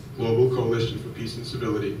organization, Global Coalition for Peace and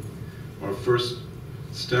Civility, our first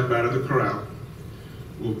step out of the corral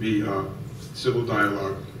will be civil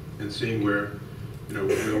dialogue and seeing where, you know,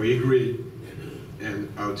 where we agree. And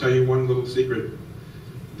I'll tell you one little secret,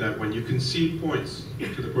 that when you concede points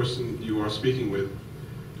to the person you are speaking with,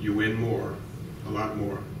 you win more, a lot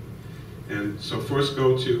more. And so first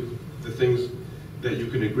go to the things that you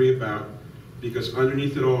can agree about, because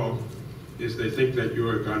underneath it all is they think that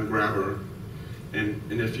you're a gun grabber, and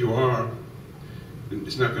if you are,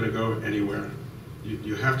 it's not going to go anywhere.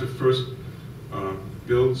 You have to first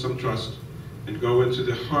build some trust and go into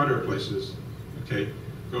the harder places, okay?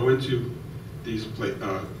 Go into these,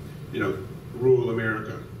 you know, rural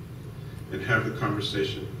America and have the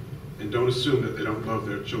conversation. And don't assume that they don't love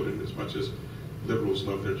their children as much as liberals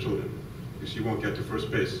love their children, because you won't get to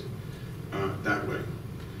first base that way.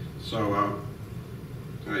 So I'm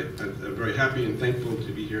very happy and thankful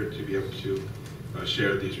to be here to be able to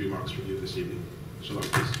share these remarks with you this evening. Shalom,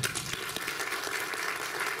 peace.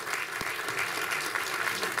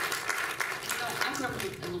 I grew up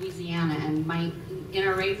in Louisiana, and my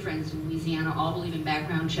NRA friends in Louisiana all believe in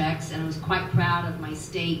background checks, and I was quite proud of my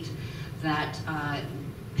state that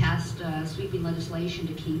passed sweeping legislation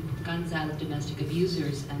to keep guns out of domestic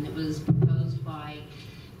abusers, and it was proposed by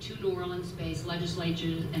 2 New Orleans-based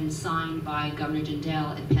legislatures and signed by Governor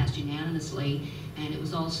Jindal. It passed unanimously, and it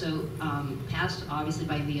was also passed, obviously,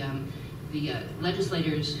 by the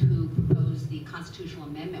legislators who proposed the constitutional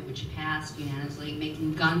amendment, which passed unanimously,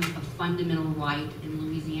 making guns a fundamental right in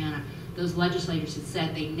Louisiana. Those legislators had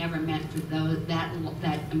said they never meant for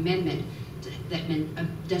that amendment that meant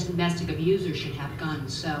domestic abusers should have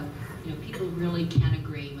guns. So, you know, people really can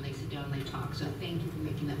agree when they sit down and they talk. So thank you for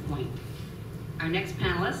making that point. Our next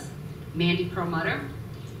panelist, Mandy Perlmutter.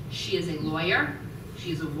 She is a lawyer,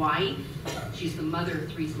 she is a wife, she's the mother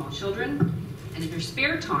of 3 small children, and in her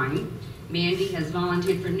spare time, Mandy has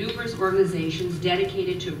volunteered for numerous organizations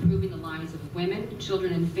dedicated to improving the lives of women,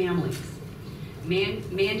 children, and families.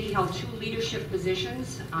 Mandy held 2 leadership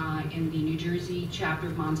positions in the New Jersey chapter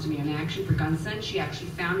of Moms Demand Action for Gun Sense. She actually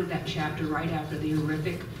founded that chapter right after the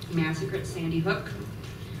horrific massacre at Sandy Hook.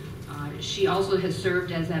 She also has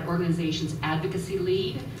served as that organization's advocacy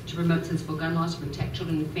lead to promote sensible gun laws to protect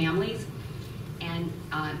children and families. And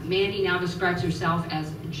Mandy now describes herself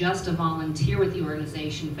as just a volunteer with the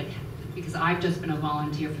organization, but because I've just been a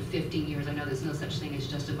volunteer for 15 years, I know there's no such thing as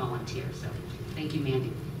just a volunteer. So thank you,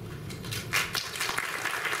 Mandy.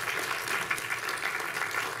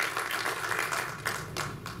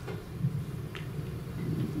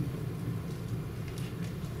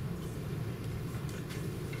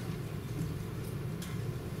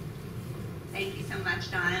 Thank you so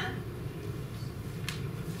much, Donna.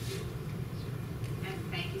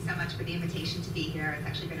 And thank you so much for the invitation to be here. It's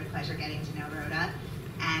actually been a pleasure getting to know Rhoda,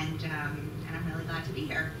 and I'm really glad to be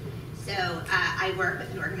here. So I work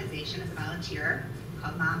with an organization as a volunteer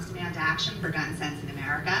called Moms Demand Action for Gun Sense in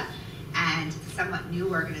America, and it's a somewhat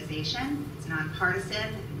new organization. It's a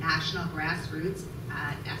nonpartisan, national grassroots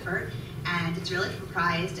effort, and it's really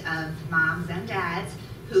comprised of moms and dads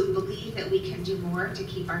who believe that we can do more to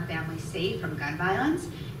keep our families safe from gun violence,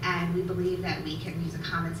 and we believe that we can use a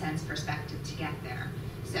common sense perspective to get there.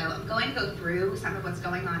 So I'm going to go through some of what's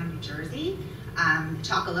going on in New Jersey,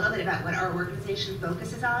 talk a little bit about what our organization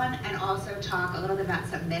focuses on, and also talk a little bit about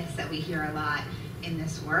some myths that we hear a lot in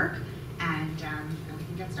this work, and we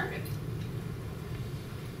can get started.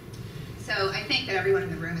 So I think that everyone in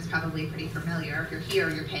the room is probably pretty familiar. If you're here,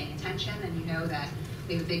 you're paying attention, and you know that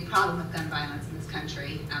we have a big problem with gun violence in this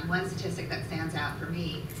country. One statistic that stands out for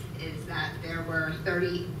me is that there were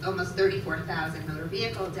almost 34,000 motor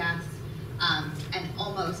vehicle deaths, and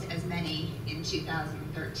almost as many in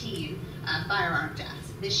 2013 firearm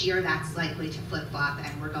deaths. This year, that's likely to flip-flop,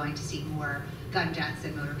 and we're going to see more gun deaths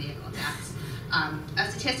and motor vehicle deaths. A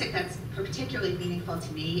statistic that's particularly meaningful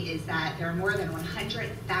to me is that there are more than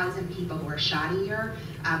 100,000 people who are shot a year.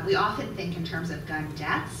 We often think in terms of gun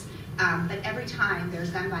deaths, but every time there's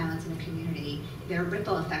gun violence in a community, their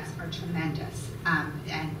ripple effects are tremendous.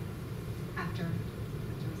 And after...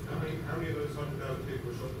 How many of those 100,000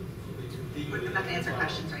 people were shot? I'm not going to answer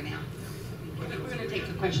questions right now. We're going to take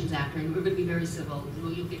the questions after, and we're going to be very civil.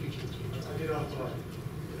 You'll get your chance.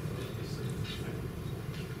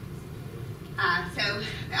 So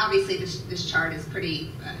obviously this chart is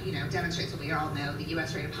pretty, demonstrates what we all know. The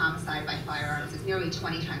U.S. rate of homicide by firearms is nearly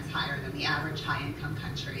 20 times higher than the average high-income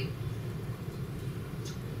country.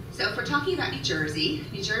 So if we're talking about New Jersey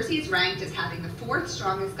is ranked as having the 4th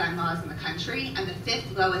strongest gun laws in the country and the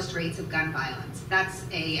 5th lowest rates of gun violence. That's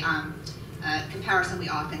a comparison we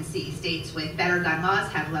often see. States with better gun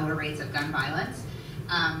laws have lower rates of gun violence.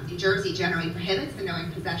 New Jersey generally prohibits the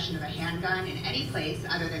knowing possession of a handgun in any place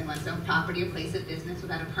other than one's own property or place of business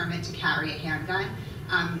without a permit to carry a handgun.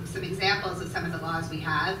 Some examples of some of the laws we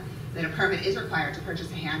have: that a permit is required to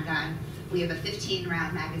purchase a handgun. We have a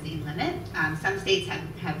 15-round magazine limit. Some states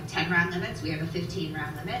have 10-round limits. We have a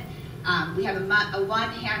 15-round limit. We have a one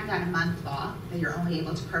handgun a month law, that you're only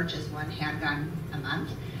able to purchase one handgun a month.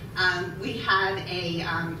 We have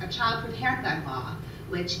a child-proof handgun law,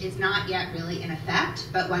 which is not yet really in effect,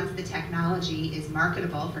 but once the technology is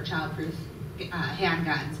marketable for child-proof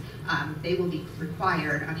handguns, they will be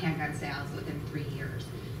required on handgun sales within 3 years.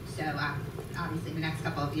 So obviously in the next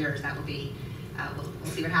couple of years that will be, we'll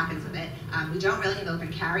see what happens with it. We don't really have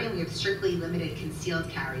open carry, and we have strictly limited concealed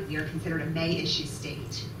carry. We are considered a may-issue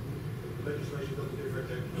state. Legislation doesn't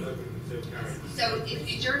differentiate between open and concealed carry. So if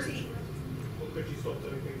New Jersey... Well, could you stop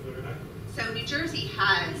doing things that are enacted? So New Jersey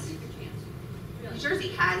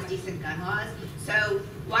has decent gun laws. So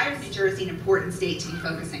why is New Jersey an important state to be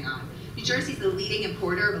focusing on? New Jersey is the leading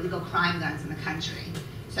importer of illegal crime guns in the country.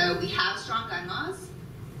 So we have strong gun laws,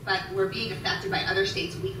 but we're being affected by other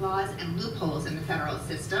states' weak laws and loopholes in the federal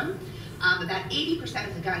system. About 80%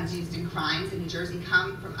 of the guns used in crimes in New Jersey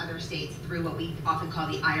come from other states through what we often call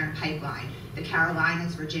the iron pipeline: the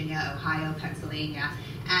Carolinas, Virginia, Ohio, Pennsylvania.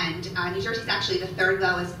 And New Jersey is actually the 3rd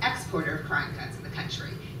lowest exporter of crime guns in the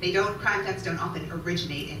country. Crime guns don't often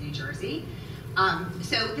originate in New Jersey.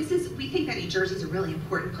 So we think that New Jersey is a really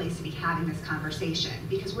important place to be having this conversation,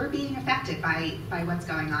 because we're being affected by what's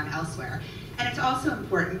going on elsewhere. And it's also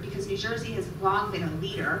important because New Jersey has long been a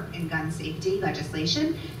leader in gun safety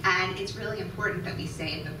legislation, and it's really important that we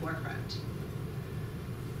stay at the forefront.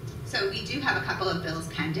 So we do have a couple of bills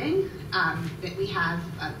pending. That we have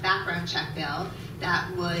a background check bill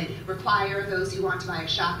that would require those who want to buy a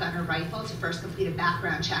shotgun or rifle to first complete a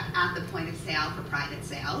background check at the point of sale for private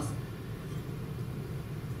sales.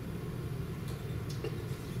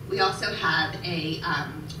 We also have a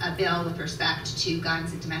bill with respect to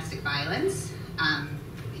guns and domestic violence.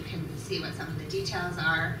 You can see what some of the details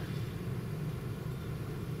are.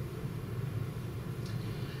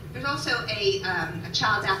 There's also a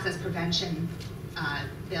child access prevention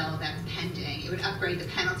bill that's pending. It would upgrade the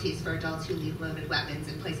penalties for adults who leave loaded weapons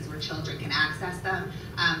in places where children can access them.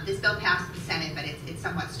 This bill passed the Senate, but it's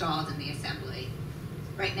somewhat stalled in the Assembly.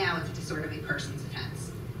 Right now, it's a disorderly persons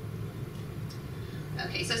offense.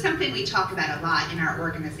 Okay, so something we talk about a lot in our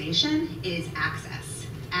organization is access.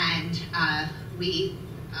 And we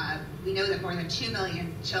know that more than 2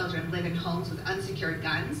 million children live in homes with unsecured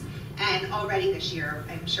guns. And already this year,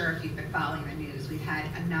 I'm sure if you've been following the news, we've had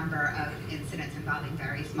a number of incidents involving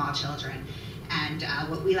very small children. And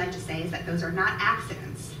what we like to say is that those are not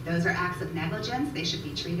accidents. Those are acts of negligence. They should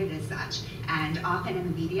be treated as such. And often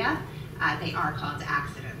in the media, they are called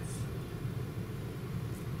accidents.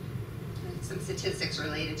 Some statistics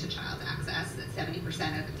related to child access, that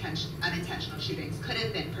 70% of unintentional shootings could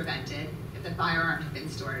have been prevented if the firearm had been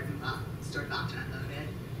stored, locked, and unloaded.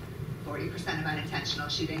 40% of unintentional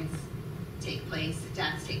shootings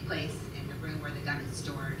deaths take place in the room where the gun is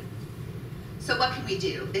stored. So what can we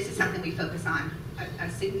do? This is something we focus on a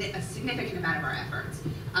significant amount of our efforts.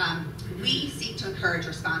 We seek to encourage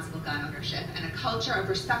responsible gun ownership and a culture of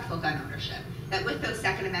respectful gun ownership. That with those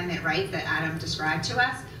Second Amendment rights that Adam described to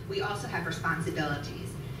us, we also have responsibilities.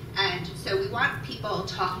 And so we want people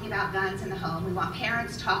talking about guns in the home. We want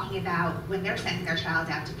parents talking about, when they're sending their child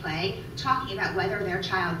out to play, talking about whether their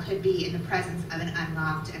child could be in the presence of an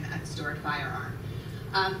unlocked and unstored firearm.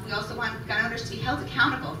 We also want gun owners to be held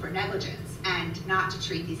accountable for negligence and not to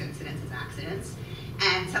treat these incidents as accidents.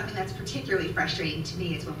 And something that's particularly frustrating to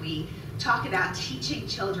me is when we talk about teaching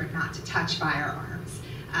children not to touch firearms.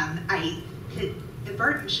 The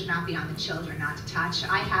burden should not be on the children not to touch.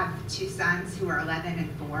 I have 2 sons who are 11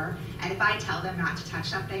 and 4, and if I tell them not to touch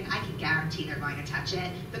something, I can guarantee they're going to touch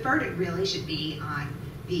it. The burden really should be on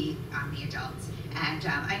the adults. And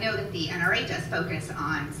I know that the NRA does focus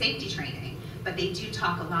on safety training, but they do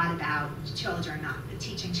talk a lot about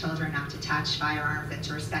teaching children not to touch firearms and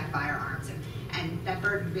to respect firearms, and that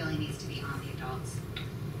burden really needs to be on the adults.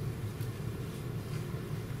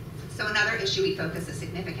 So another issue we focus a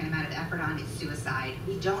significant amount of effort on is suicide.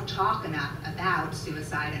 We don't talk enough about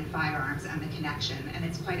suicide and firearms and the connection, and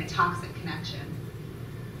it's quite a toxic connection.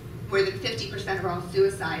 More than 50% of all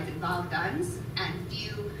suicides involve guns, and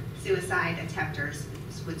few suicide attempters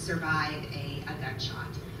would survive a gunshot.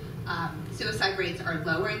 Suicide rates are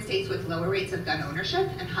lower in states with lower rates of gun ownership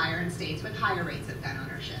and higher in states with higher rates of gun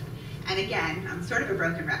ownership. And again, I'm sort of a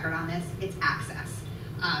broken record on this, it's access.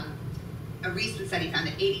 A recent study found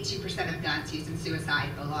that 82% of guns used in suicide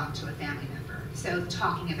belong to a family member. So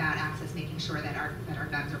talking about access, making sure that our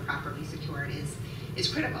guns are properly secured is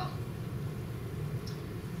critical.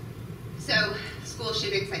 So school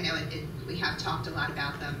shootings, I know we have talked a lot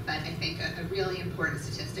about them, but I think a really important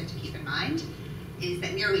statistic to keep in mind is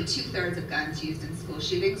that nearly 2/3 of guns used in school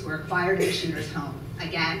shootings were acquired in the shooter's home.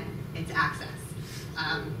 Again, it's access.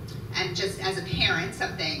 And just as a parent,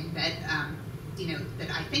 something that that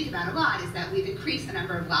I think about a lot is that we've increased the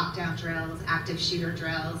number of lockdown drills, active shooter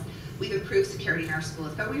drills. We've improved security in our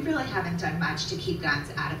schools, but we really haven't done much to keep guns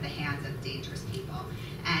out of the hands of dangerous people.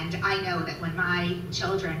 And I know that when my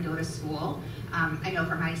children go to school, I know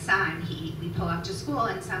for my son, we pull up to school,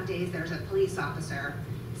 and some days there's a police officer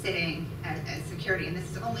sitting as security, and this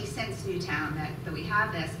is only since Newtown that we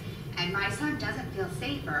have this, and my son doesn't feel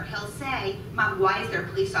safer. He'll say, "Mom, why is there a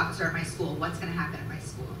police officer at my school? What's going to happen at my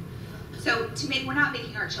school?" So we're not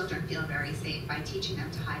making our children feel very safe by teaching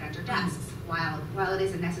them to hide under desks, while it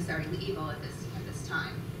is a necessary evil at this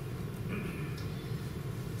time.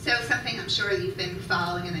 So something I'm sure you've been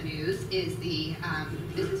following in the news is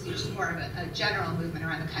this is just more of a general movement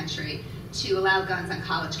around the country to allow guns on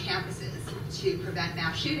college campuses to prevent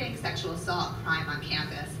mass shootings, sexual assault, crime on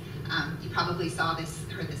campus. You probably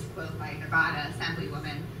heard this quote by a Nevada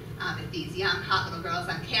assemblywoman. If these young, hot little girls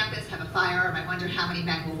on campus have a firearm, I wonder how many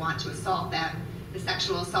men will want to assault them. The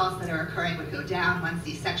sexual assaults that are occurring would go down once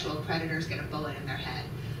these sexual predators get a bullet in their head.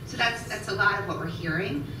 So that's a lot of what we're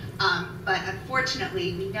hearing. But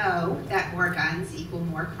unfortunately, we know that more guns equal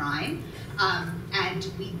more crime,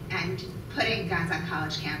 and putting guns on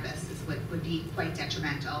college campuses would be quite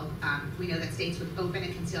detrimental. We know that states with open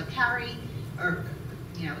and concealed carry, or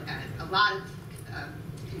a lot of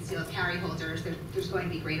concealed carry holders, there's going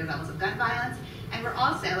to be greater levels of gun violence, and we're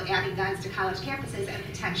also adding guns to college campuses and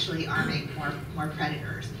potentially arming more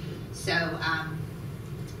predators. So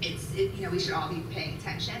we should all be paying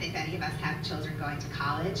attention. If any of us have children going to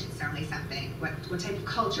college, it's certainly something. What type of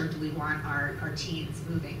culture do we want our teens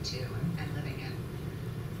moving to and living in?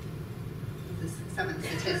 This is some of the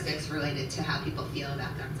statistics related to how people feel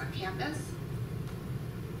about guns on campus.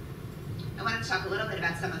 I wanted to talk a little bit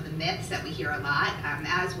about some of the myths that we hear a lot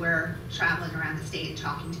as we're traveling around the state and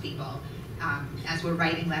talking to people. As we're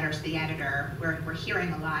writing letters to the editor, we're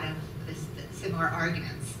hearing a lot of similar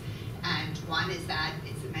arguments. And one is that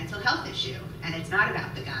it's a mental health issue, and it's not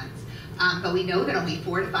about the guns. But we know that only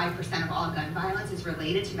 4 to 5% of all gun violence is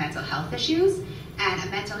related to mental health issues, and a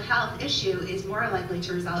mental health issue is more likely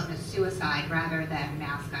to result in a suicide rather than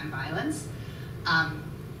mass gun violence.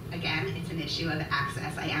 Again, it's an issue of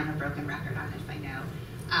access. I am a broken record on this, I know.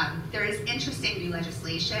 There is interesting new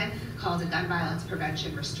legislation called a Gun Violence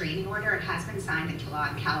Prevention Restraining Order. It has been signed into law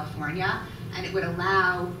in California, and it would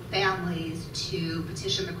allow families to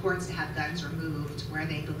petition the courts to have guns removed where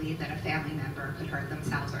they believe that a family member could hurt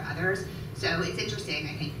themselves or others. So it's interesting.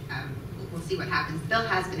 I think we'll see what happens. The bill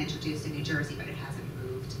has been introduced in New Jersey, but it hasn't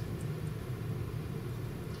moved.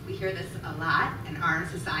 We hear this a lot, and our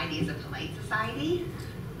society is a polite society.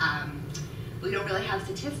 We don't really have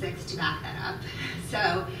statistics to back that up.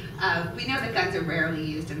 So we know that guns are rarely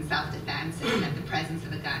used in self-defense, and that the presence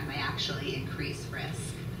of a gun may actually increase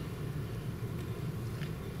risk.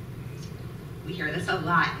 We hear this a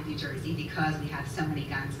lot in New Jersey because we have so many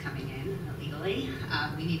guns coming in illegally.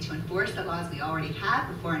 We need to enforce the laws we already have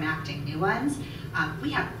before enacting new ones.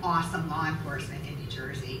 We have awesome law enforcement in New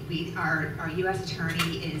Jersey. Our U.S.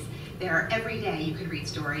 attorney is there every day. You could read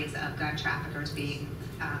stories of gun traffickers being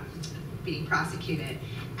prosecuted.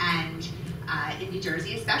 And in New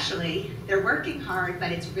Jersey especially, they're working hard,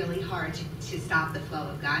 but it's really hard to stop the flow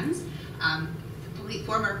of guns. The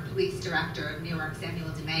former police director of New York,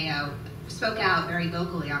 Samuel DeMeo, spoke out very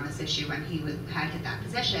vocally on this issue when he had hit that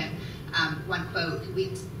position. One quote,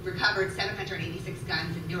 "We recovered 786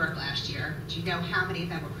 guns in Newark last year. Do you know how many of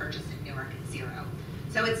them were purchased in Newark? 0.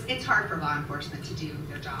 So it's hard for law enforcement to do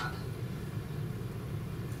their job.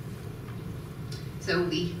 So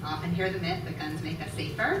we often hear the myth that guns make us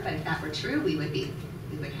safer, but if that were true, we would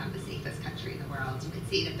have the safest country in the world. You can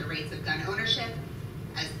see that the rates of gun ownership,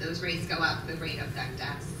 as those rates go up, the rate of gun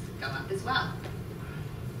deaths go up as well.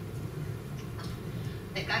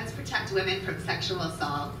 That guns protect women from sexual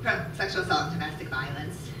assault and domestic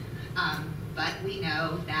violence, but we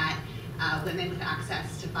know that women with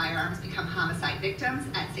access to firearms become homicide victims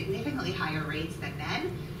at significantly higher rates than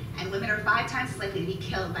men, and women are 5 times as likely to be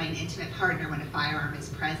killed by an intimate partner when a firearm is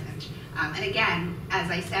present. And again,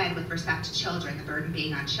 as I said, with respect to children, the burden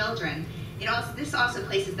being on children, this also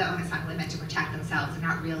places the onus on women to protect themselves and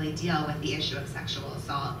not really deal with the issue of sexual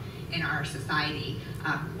assault in our society.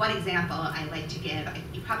 One example I like to give,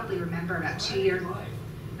 you probably remember about 2 years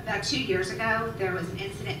ago, there was an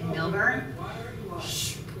incident in Milburn.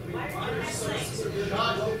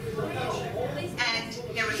 And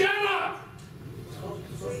there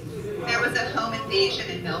was a home invasion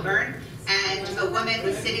in Milburn, and a woman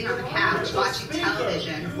was sitting on the couch watching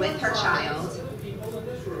television with her child.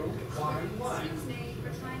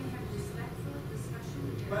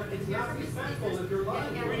 But it's not respectful if you're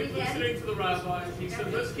lying. We're listening to the rabbi. He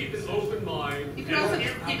said, let's keep an open mind. You can let me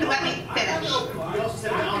finish. At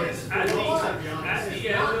the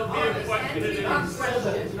end, there'll be a question and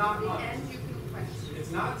answer. It's not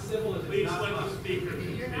It's not civil if Please it's not. let the speaker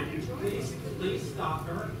continue. Please stop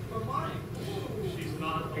her from lying. She's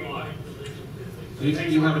not lying.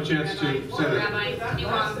 You have a chance to say that. Rabbi, can you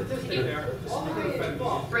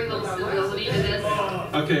bring a little civility to this?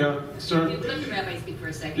 Okay, sir. Let the rabbi speak for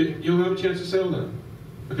a second. You'll have a chance to say all that.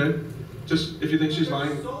 Okay? Just if you think she's lying,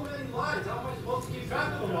 There's so many lies. How am I supposed to keep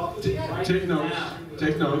track of them all to the end?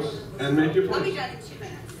 take notes, and make your We'll be point. done in 2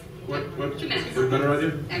 minutes. What? 2 minutes. A better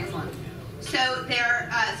idea? Excellent. So there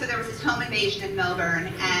was this home invasion in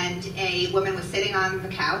Milburn, and a woman was sitting on the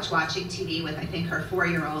couch watching TV with, I think, her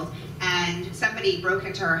 4-year-old, and somebody broke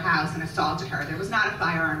into her house and assaulted her. There was not a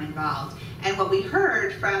firearm involved. And what we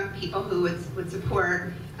heard from people who would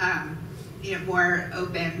support, more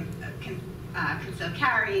open concealed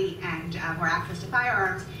carry and more access to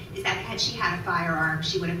firearms is that had she had a firearm,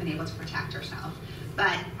 she would have been able to protect herself.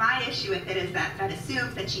 But my issue with it is that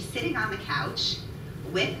assumes that she's sitting on the couch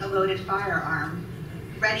with a loaded firearm,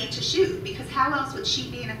 ready to shoot, because how else would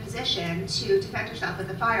she be in a position to defend herself with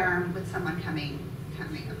a firearm with someone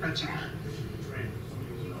approaching her?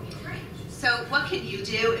 So what can you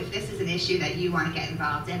do if this is an issue that you want to get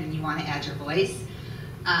involved in and you want to add your voice?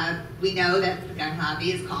 We know that the gun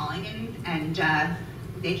lobby is calling and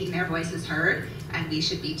making their voices heard, and we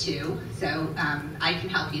should be too. So I can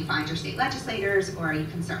help you find your state legislators, or you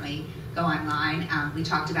can certainly go online. We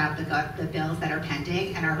talked about the bills that are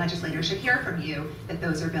pending, and our legislators should hear from you that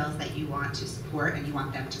those are bills that you want to support and you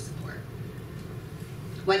want them to support.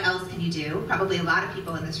 What else can you do? Probably a lot of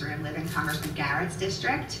people in this room live in Congressman Garrett's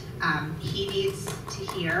district. He needs to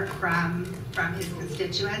hear from his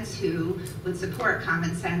constituents who would support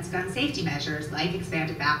common sense gun safety measures like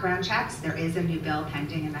expanded background checks. There is a new bill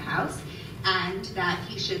pending in the House. And that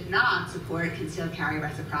he should not support concealed carry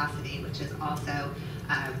reciprocity, which is also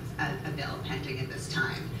a bill pending at this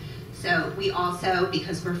time. So we also,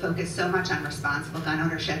 because we're focused so much on responsible gun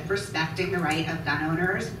ownership, respecting the right of gun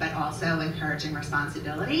owners, but also encouraging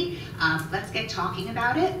responsibility, let's get talking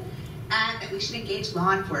about it. And that we should engage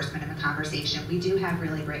law enforcement in the conversation. We do have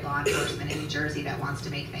really great law enforcement in New Jersey that wants to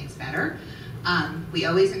make things better. We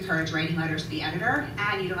always encourage writing letters to the editor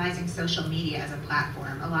and utilizing social media as a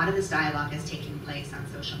platform. A lot of this dialogue is taking place on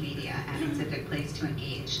social media, and it's a good place to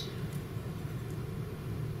engage.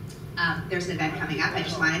 There's an event coming up I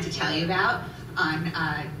just wanted to tell you about. On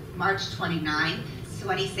March 29th,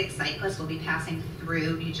 26 cyclists will be passing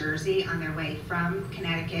through New Jersey on their way from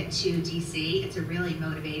Connecticut to DC. It's a really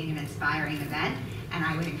motivating and inspiring event, and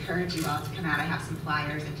I would encourage you all to come out. I have some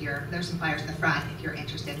flyers there's some flyers in the front if you're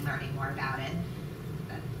interested in learning more about it.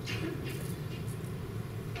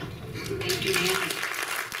 Thank you, Nancy.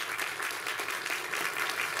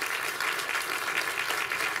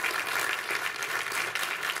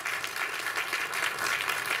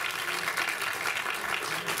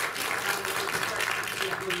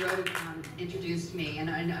 Rhoda introduced me, and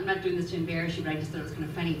I'm not doing this to embarrass you, but I just thought it was kind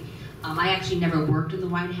of funny. I actually never worked in the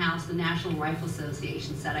White House. The National Rifle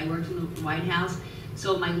Association said I worked in the White House.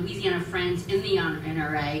 So my Louisiana friends in the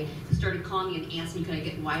NRA started calling me and asked me could I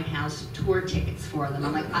get White House tour tickets for them.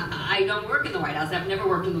 I'm like, I don't work in the White House. I've never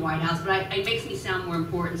worked in the White House, but it makes me sound more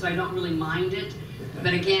important, so I don't really mind it.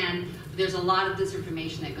 But again, there's a lot of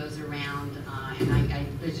disinformation that goes around, and I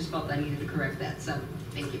just felt that I needed to correct that, so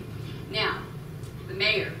thank you. Now, the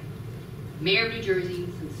mayor of New Jersey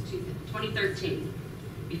since 2013.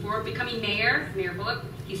 Before becoming mayor, Mayor Bullock,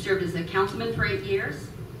 he served as a councilman for 8 years.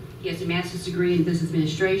 He has a master's degree in business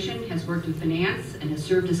administration, has worked in finance, and has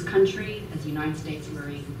served his country as a United States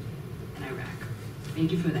Marine in Iraq.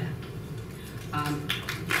 Thank you for that.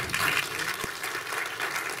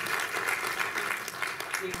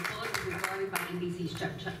 Mayor Bullock is regarded by NBC's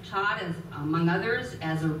Chuck Todd, as, among others,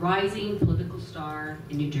 as a rising political star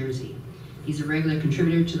in New Jersey. He's a regular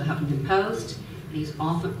contributor to the Huffington Post, and he's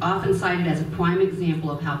often cited as a prime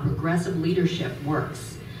example of how progressive leadership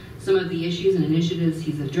works. Some of the issues and initiatives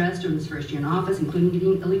he's addressed during his first year in office, including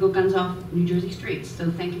getting illegal guns off New Jersey streets.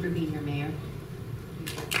 So thank you for being here, Mayor.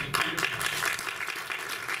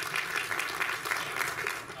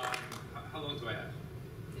 How long do I have?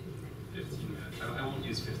 15 minutes. I won't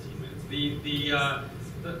use 15 minutes.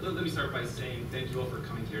 Let me start by saying thank you all for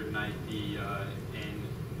coming here tonight. And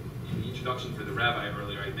in the introduction for the rabbi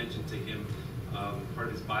earlier, I mentioned to him part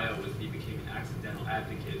of his bio was he became an accidental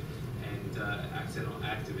advocate and accidental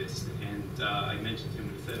activist, and I mentioned to him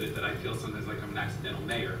when he said it that I feel sometimes like I'm an accidental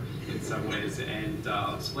mayor in some ways, and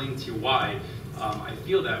I'll explain to you why I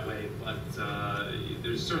feel that way, but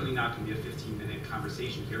there's certainly not going to be a 15-minute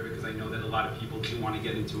conversation here because I know that a lot of people do want to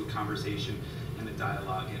get into a conversation and a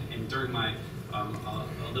dialogue, and during my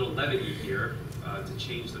a little levity here to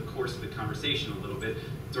change the course of the conversation a little bit,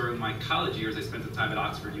 during my college years I spent some time at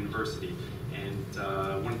Oxford University.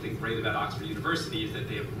 And one thing great about Oxford University is that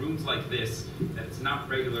they have rooms like this that it's not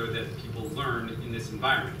regular that people learn in this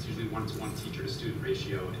environment. It's usually 1-to-1 teacher-to-student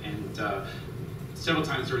ratio. And several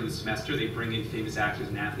times during the semester, they bring in famous actors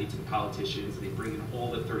and athletes and politicians, and they bring in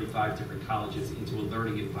all the 35 different colleges into a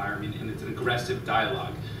learning environment, and it's an aggressive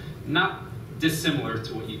dialogue. Not dissimilar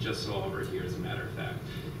to what you just saw over here, as a matter of fact.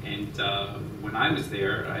 And when I was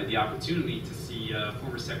there, I had the opportunity to see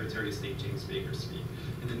former Secretary of State James Baker speak.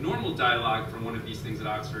 And the normal dialogue from one of these things at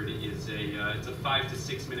Oxford is it's a 5 to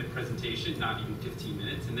 6 minute presentation, not even 15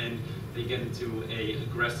 minutes, and then they get into a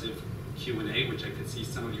aggressive Q&A, which I could see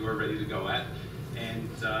some of you are ready to go at. And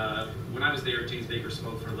when I was there, James Baker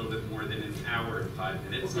spoke for a little bit more than an hour and 5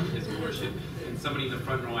 minutes on his portion, and somebody in the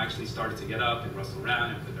front row actually started to get up and rustle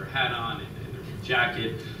around and put their hat on and their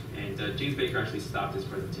jacket, and James Baker actually stopped his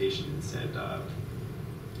presentation and said,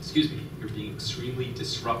 excuse me, you're being extremely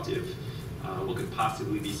disruptive. What could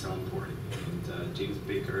possibly be so important? And James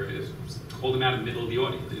Baker called him out in the middle of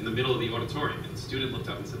the auditorium. And the student looked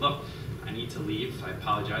up and said, "Look, I need to leave. I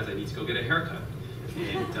apologize. I need to go get a haircut."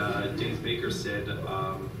 And James Baker said,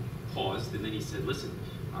 paused, and then he said, "Listen,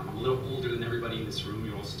 I'm a little older than everybody in this room.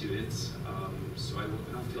 You're all students, so I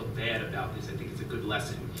don't feel bad about this. I think it's a good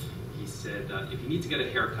lesson." He said, "If you need to get a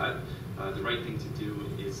haircut, the right thing to do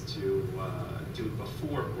is to do it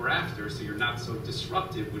before or after, so you're not so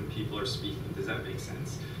disruptive when people are speaking. Does that make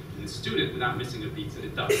sense?" And the student, without missing a beat, said,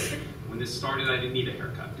 "It does. When this started, I didn't need a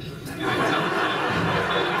haircut." And I tell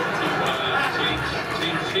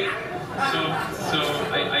him to change. So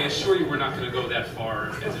I assure you we're not going to go that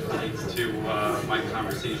far as it relates to my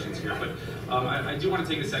conversations here. But I do want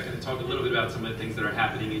to take a second and talk a little bit about some of the things that are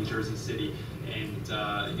happening in Jersey City. And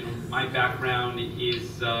you know, my background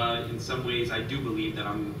is, in some ways, I do believe that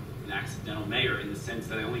I'm an accidental mayor in the sense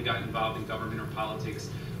that I only got involved in government or politics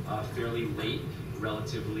fairly late,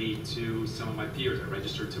 relatively to some of my peers. I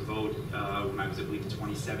registered to vote when I was, I believe,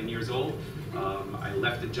 27 years old. I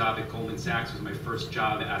left a job at Goldman Sachs. It was my first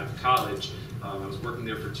job out of college. I was working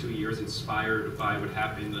there for 2 years, inspired by what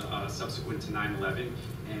happened subsequent to 9/11,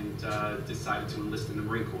 and decided to enlist in the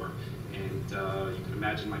Marine Corps. And you can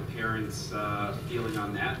imagine my parents' feeling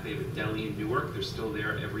on that. They have a deli in Newark. They're still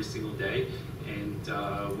there every single day. And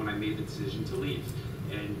when I made the decision to leave.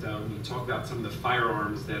 And when you talk about some of the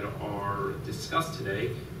firearms that are discussed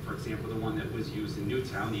today, for example, the one that was used in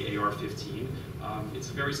Newtown, the AR-15, it's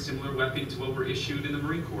a very similar weapon to what were issued in the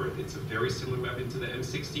Marine Corps. It's a very similar weapon to the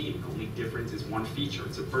M16. The only difference is one feature.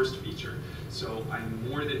 It's a burst feature. So I'm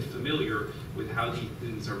more than familiar with how these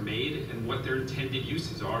things are made and what their intended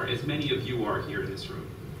uses are, as many of you are here in this room.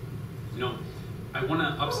 You know, I won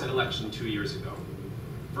an upset election 2 years ago.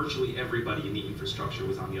 virtually everybody in the infrastructure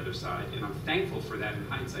was on the other side. And I'm thankful for that in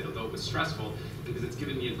hindsight, although it was stressful, because it's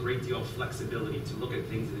given me a great deal of flexibility to look at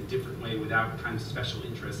things in a different way without kind of special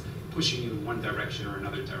interests pushing you in one direction or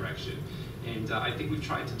another direction. And I think we've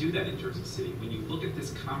tried to do that in Jersey City. When you look at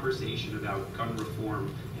this conversation about gun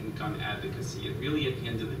reform and gun advocacy, it really at the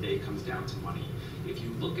end of the day comes down to money. If you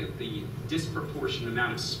look at the disproportionate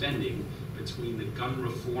amount of spending between the gun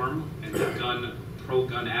reform and the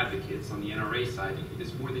pro-gun advocates on the NRA side, it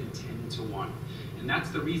is more than 10 to 1. And that's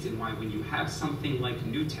the reason why when you have something like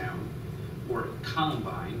Newtown or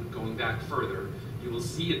Columbine, going back further, you will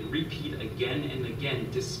see it repeat again and again,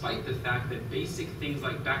 despite the fact that basic things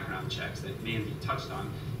like background checks that Mandy touched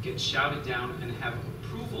on get shouted down and have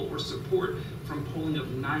approval or support from polling of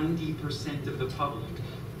 90% of the public.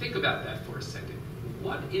 Think about that for a second.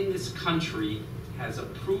 What in this country has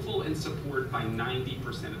approval and support by 90%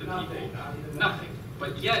 of the people? Nothing.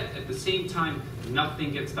 But yet, at the same time,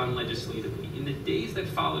 nothing gets done legislatively. In the days that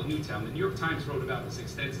followed Newtown, the New York Times wrote about this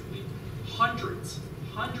extensively. Hundreds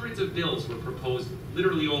of bills were proposed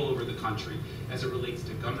literally all over the country as it relates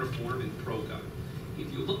to gun reform and pro-gun.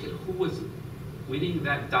 If you look at who was winning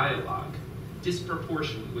that dialogue,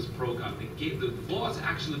 disproportionately was pro-gun. The laws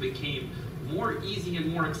actually became more easy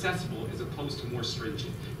and more accessible as opposed to more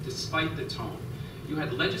stringent, despite the tone. You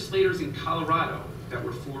had legislators in Colorado that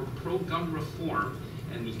were for pro-gun reform,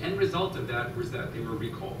 and the end result of that was that they were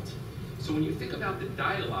recalled. So when you think about the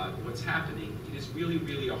dialogue, what's happening, it is really,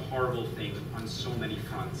 really a horrible thing on so many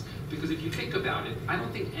fronts. Because if you think about it, I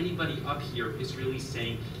don't think anybody up here is really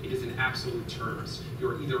saying it is in absolute terms.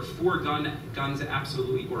 You're either for guns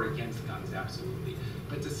absolutely or against guns absolutely.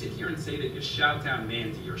 But to sit here and say that you shout down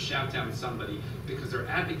Mandy or shout down somebody because they're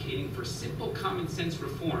advocating for simple common sense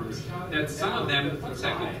reforms that some of them, one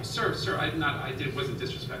second, sir, wasn't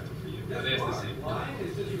disrespectful for you. They asked the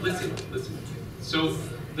same. Listen. So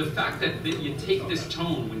the fact that you take this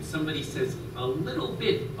tone when somebody says a little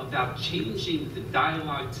bit about changing the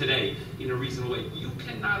dialogue today in a reasonable way, you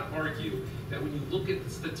cannot argue that when you look at the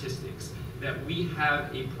statistics that we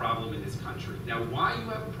have a problem in this country. Now, why you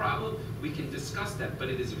have a problem, we can discuss that, but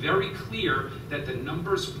it is very clear that the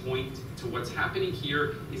numbers point to what's happening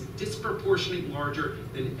here is disproportionately larger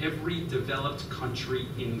than every developed country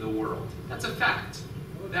in the world. That's a fact.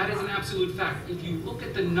 That is an absolute fact. If you look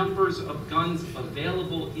at the numbers of guns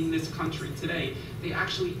available in this country today, they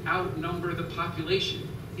actually outnumber the population.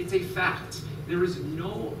 It's a fact. There is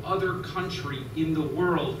no other country in the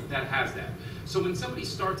world that has that. So when somebody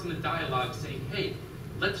starts in the dialogue saying, hey,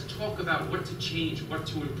 let's talk about what to change, what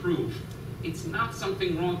to improve, it's not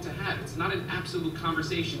something wrong to have. It's not an absolute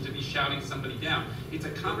conversation to be shouting somebody down. It's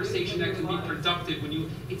a conversation that can be productive when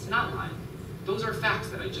it's not lying. Those are facts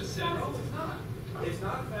that I just said. No, it's not. It's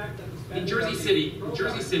not a fact that In Jersey City,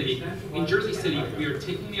 we are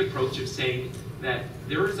taking the approach of saying that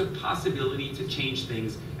there is a possibility to change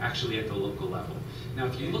things actually at the local level. Now,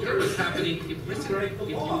 if you look at what's happening, if you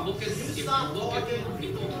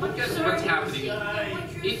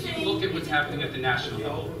look at what's happening at the national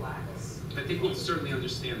level, I think we'll certainly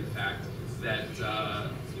understand the fact that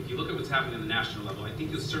if you look at what's happening at the national level, I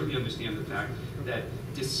think you'll certainly understand the fact that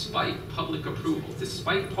despite public approval,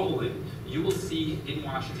 despite polling, you will see in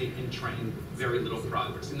Washington and Trenton very little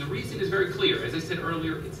progress. And the reason is very clear. As I said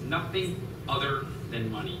earlier, it's nothing other than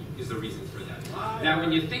money is the reason for that. Now,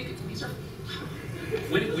 when you think,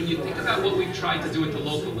 when you think about what we've tried to do at the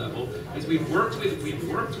local level, is we've worked with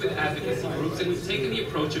advocacy groups, and we've taken the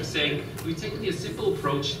approach of saying, a simple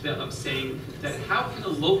approach of saying that how can a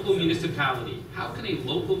local municipality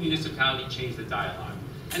change the dialogue?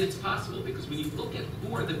 And it's possible, because when you look at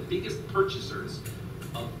who are the biggest purchasers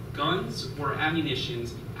of guns or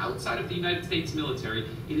ammunitions outside of the United States military,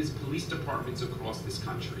 it is police departments across this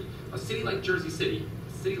country. A city like Jersey City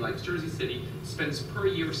spends per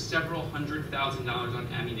year several $100,000 on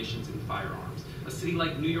ammunitions and firearms. A city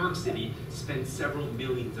like New York City spends several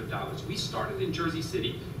millions of dollars. We started in Jersey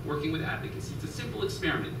City working with advocacy. It's a simple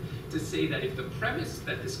experiment to say that if the premise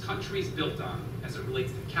that this country is built on, as it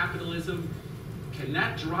relates to capitalism, can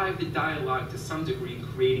that drive the dialogue to some degree in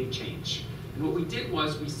creating change? And what we did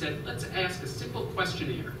was we said, let's ask a simple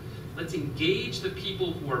questionnaire. Let's engage the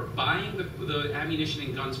people who are buying the ammunition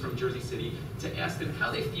and guns from Jersey City to ask them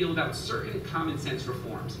how they feel about certain common sense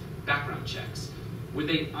reforms, background checks. Would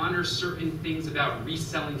they honor certain things about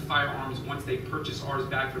reselling firearms once they purchase ours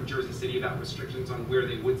back from Jersey City, about restrictions on where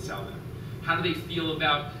they would sell them? How do they feel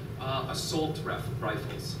about assault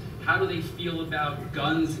rifles? How do they feel about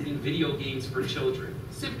guns in video games for children?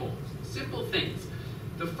 Simple things.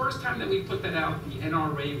 The first time that we put that out, the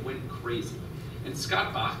NRA went crazy. And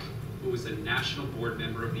Scott Bach, who was a national board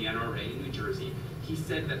member of the NRA in New Jersey, he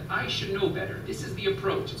said that I should know better. This is the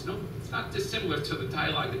approach. It's not dissimilar to the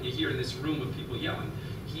dialogue that you hear in this room of people yelling.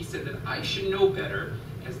 He said that I should know better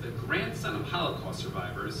as the grandson of Holocaust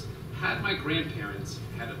survivors. Had my grandparents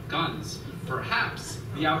had guns, perhaps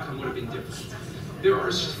the outcome would have been different. There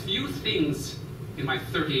are few things in my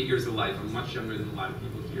 38 years of life, I'm much younger than a lot of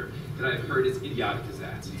people here, that I've heard as idiotic as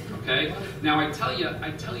that, okay? Now I tell you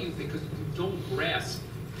because you don't grasp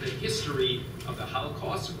the history of the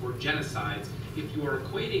Holocaust or genocides, if you are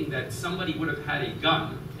equating that somebody would have had a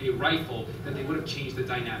gun, a rifle, that they would have changed the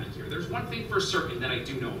dynamic here. There's one thing for certain that I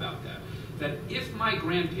do know about that if my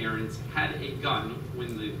grandparents had a gun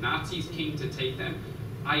when the Nazis came to take them,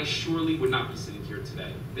 I surely would not be sitting here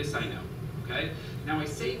today. This I know, okay? Now I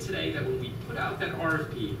say today that when we put out that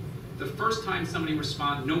RFP, the first time somebody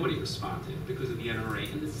responded, nobody responded because of the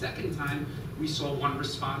NRA. And the second time, we saw one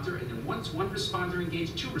responder, and then once one responder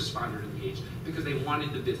engaged, two responders engaged because they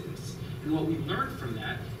wanted the business. And what we learned from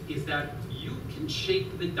that is that you can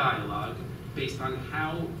shape the dialogue based on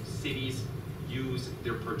how cities use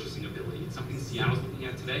their purchasing ability. It's something Seattle's looking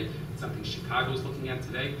at today. It's something Chicago's looking at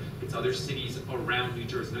today. It's other cities around New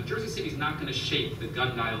Jersey. Now, Jersey City's not going to shape the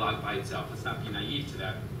gun dialogue by itself. Let's not be naive to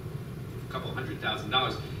that. A couple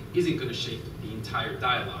 $100,000 isn't going to shape the entire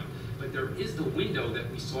dialogue. But there is the window that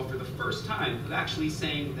we saw for the first time of actually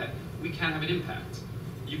saying that we can have an impact.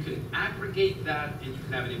 You can aggregate that and you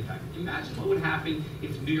can have an impact. Imagine what would happen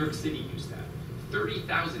if New York City used that.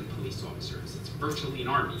 30,000 police officers. It's virtually an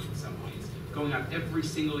army in some ways, going out every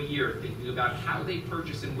single year thinking about how they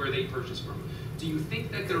purchase and where they purchase from. Do you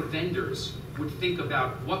think that their vendors would think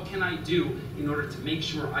about what can I do in order to make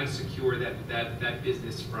sure I secure that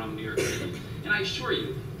business from New York City? And I assure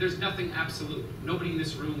you, there's nothing absolute. Nobody in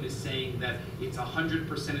this room is saying that it's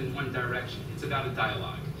 100% in one direction. It's about a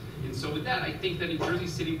dialogue. And so with that, I think that in Jersey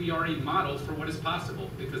City, we are a model for what is possible,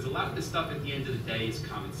 because a lot of this stuff at the end of the day is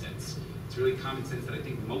common sense. It's really common sense that I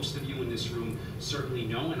think most of you in this room certainly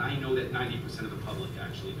know, and I know that 90% of the public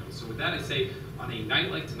actually knows. So with that, I say, on a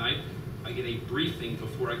night like tonight, I get a briefing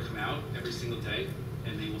before I come out every single day,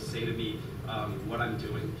 and they will say to me what I'm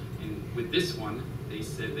doing. And with this one, they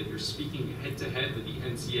said that you're speaking head-to-head with the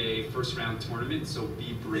NCAA first-round tournament, so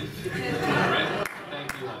be brief. All right?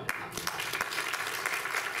 Thank you all.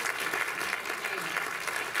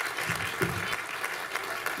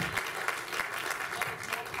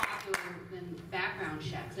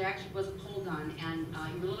 There actually was a poll done, and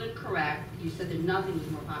you were a little incorrect. You said that nothing was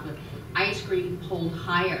more popular. Ice cream polled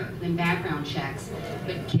higher than background checks,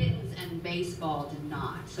 but kittens and baseball did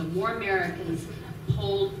not. So more Americans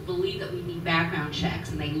believe that we need background checks,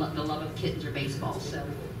 and the love of kittens or baseball. So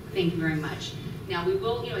thank you very much. Now we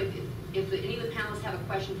will, if any of the panelists have a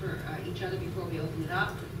question for each other before we open it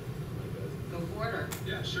up, go for it. Or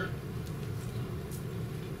yeah, sure.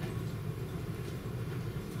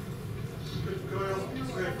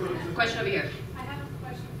 Question over here. I have a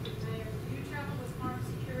question for the mayor. Do you travel with armed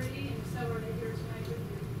security, and so are they here tonight with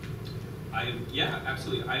you? Yeah,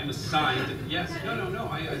 absolutely. I'm assigned. Yes. No.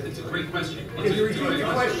 It's a great question. Can you repeat the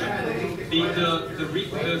question?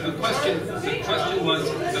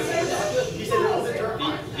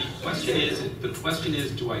 The question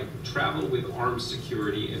is, do I travel with armed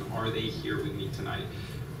security, and are they here with me tonight?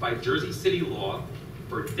 By Jersey City law,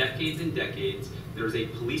 for decades and decades, there's a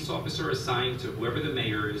police officer assigned to whoever the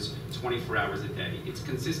mayor is 24 hours a day. It's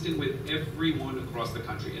consistent with everyone across the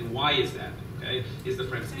country. And why is that? Okay, is the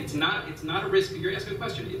premise. It's not a risk. You're asking a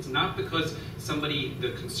question. It's not because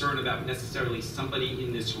the concern about necessarily somebody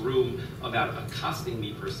in this room about accosting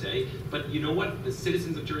me per se, but you know what? The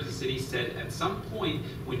citizens of Jersey City said at some point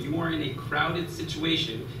when you are in a crowded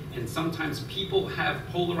situation, and sometimes people have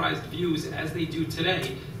polarized views as they do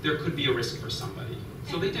today, there could be a risk for somebody.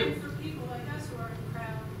 So they do. And for people like us who are in the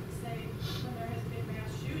crowd, say, when there has been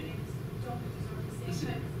mass shootings, don't deserve the same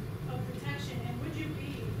type of protection. And would you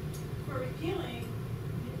be for repealing,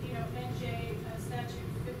 NJ statute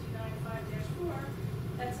 59.5-4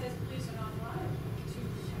 that says police are not liable to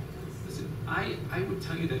protect us? Listen, I would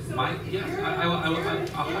tell you that So I'm going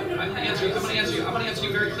to answer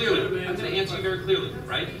you very clearly. I'm going to answer you very clearly,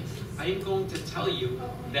 right? I am going to tell you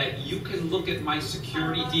that you can look at my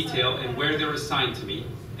security detail and where they're assigned to me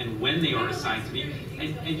and when they are assigned to me,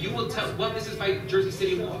 and you will tell, well, this is by Jersey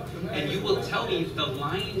City law, and you will tell me the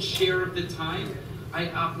lion's share of the time I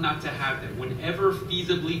opt not to have them. Whenever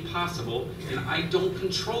feasibly possible, and I don't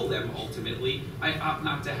control them ultimately, I opt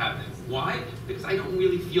not to have them. Why? Because I don't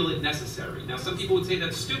really feel it necessary. Now, some people would say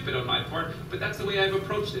that's stupid on my part, but that's the way I've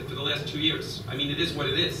approached it for the last 2 years. I mean, it is what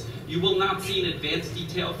it is. You will not see an advanced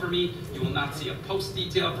detail for me. You will not see a post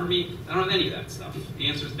detail for me. I don't have any of that stuff. The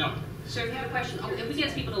answer is no. Sir, if you have a question, if we can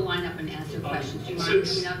ask people to line up and ask their questions, do you mind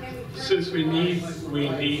coming up? Since we need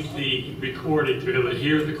the recording to be able to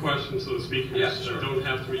hear the questions of the speakers, Yeah, sure. I don't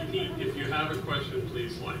have to repeat. If you have a question,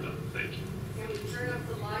 please line up. Thank you. Can we turn up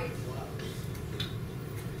the lights?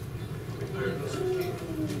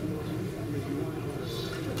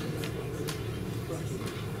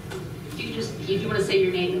 If you want to say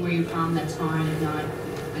your name and where you're from, that's fine. If not,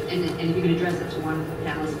 and if you can address it to one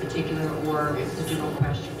panelist in particular, or if it's a general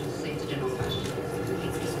question, just say it's a general question.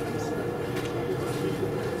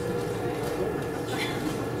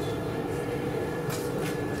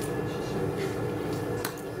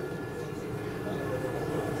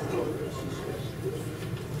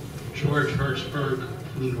 George Hertzberg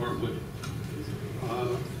from Norwood.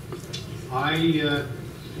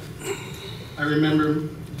 I remember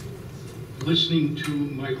listening to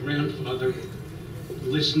my grandfather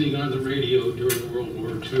listening on the radio during World War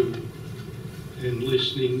II and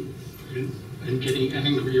listening and getting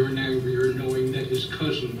angrier and angrier knowing that his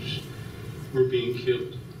cousins were being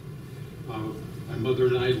killed. My mother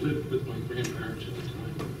and I lived with my grandparents at the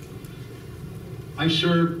time. I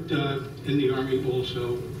served in the Army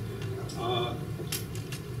also.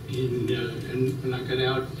 And when I got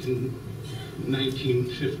out in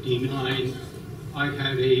 1959, I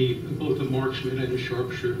had both a marksman and a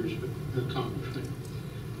sharpshooter's accomplishment.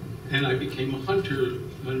 And I became a hunter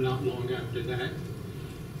not long after that,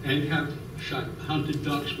 and have hunted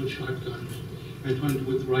ducks with shotguns and hunted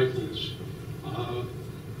with rifles.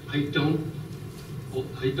 I don't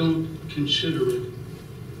consider it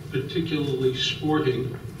particularly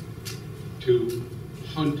sporting to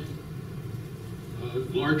hunt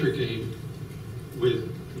larger game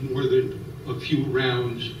with more than a few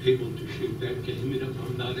rounds able to shoot that game, and if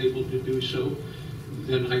I'm not able to do so,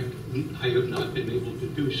 then I have not been able to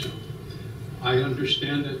do so. I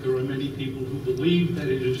understand that there are many people who believe that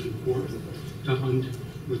it is important to hunt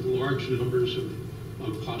with large numbers of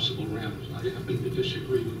possible rounds. I happen to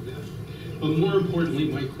disagree with that. But more importantly,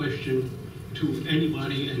 my question to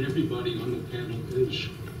anybody and everybody on the panel is,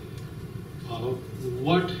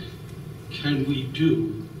 what can we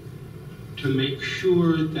do to make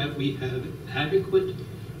sure that we have adequate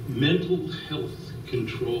mental health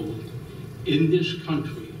control in this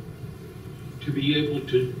country to be able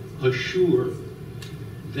to assure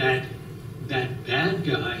that that bad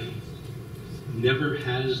guy never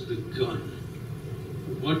has the gun?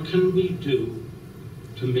 What can we do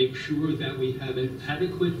to make sure that we have an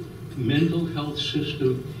adequate mental health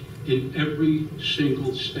system in every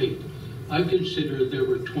single state? I consider there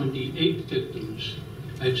were 28 victims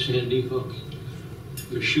at Sandy Hook.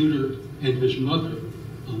 The shooter and his mother,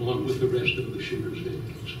 along with the rest of the shooter's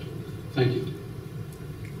victims. Thank you.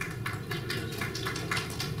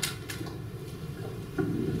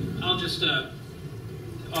 I'll just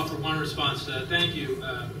offer one response to that. Thank you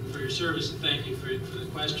for your service, and thank you for the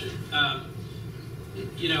question.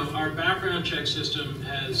 You know, our background check system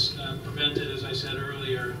has prevented, as I said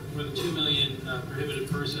earlier, more than 2 million prohibited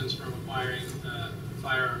persons from acquiring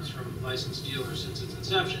firearms from licensed dealers since its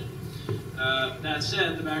inception. That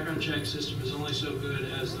said, the background check system is only so good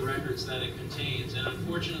as the records that it contains, and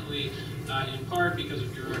unfortunately, in part because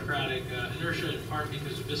of bureaucratic inertia, in part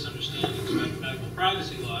because of misunderstandings about medical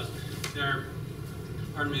privacy laws, there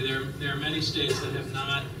are many states that have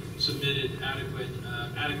not submitted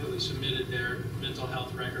adequately submitted their mental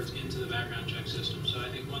health records into the background check system. So I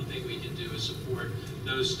think one thing we can do is support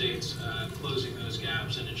those states closing those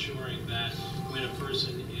gaps and ensuring that when a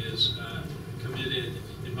person is committed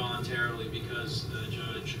involuntarily because the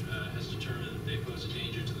judge has determined that they pose a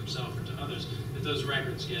danger to themselves or to others, that those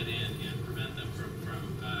records get in and prevent them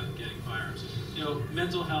from getting firearms. You know,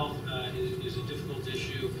 mental health is a difficult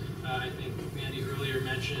issue. I think Mandy earlier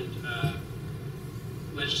mentioned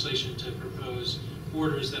legislation to propose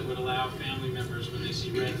orders that would allow family members, when they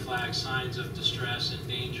see red flag signs of distress and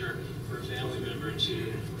danger for a family member,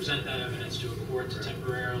 to present that evidence to a court to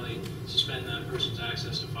temporarily suspend that person's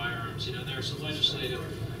access to firearms. You know, there are some legislative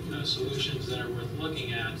solutions that are worth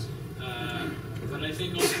looking at, but I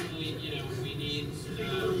think ultimately, you know, we need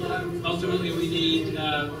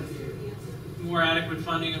more adequate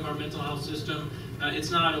funding of our mental health system.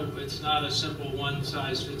 It's not a simple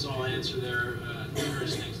one-size-fits-all answer. There are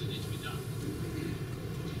numerous things that need to be done.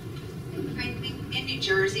 I think in New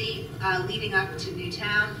Jersey, leading up to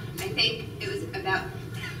Newtown, I think it was about,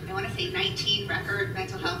 I want to say 19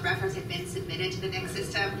 mental health records had been submitted to the NICS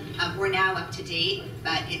system. We're now up to date,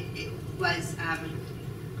 but it was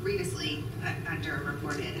grievously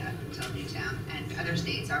underreported until Newtown, and other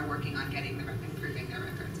states are working on improving their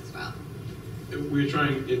records as well. We're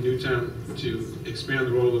trying in Newtown to expand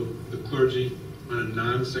the role of the clergy on a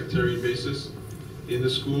non-sectarian basis in the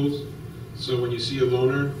schools. So when you see a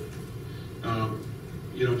loner,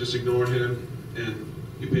 you don't just ignore him, and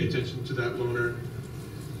you pay attention to that loner.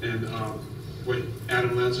 And what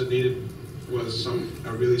Adam Lanza needed was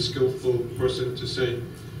a really skillful person to say,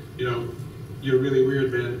 you know, you're really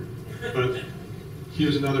weird, man, but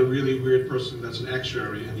here's another really weird person that's an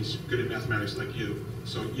actuary, and he's good at mathematics like you.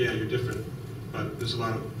 So yeah, you're different, but there's a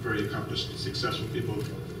lot of very accomplished, successful people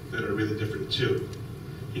that are really different too.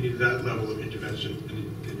 He needed that level of intervention,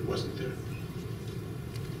 and it wasn't there.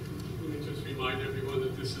 Let me just remind everyone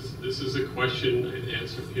that this is a question and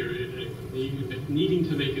answer period, and needing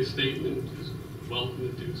to make a statement is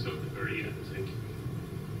welcome to do so at the very end. Thank you.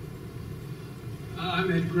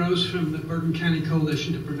 I'm Ed Gross from the Bergen County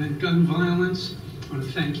Coalition to Prevent Gun Violence. I want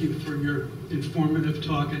to thank you for your informative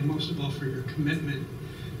talk and most of all for your commitment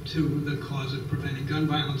to the cause of preventing gun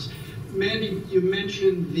violence. Mandy, you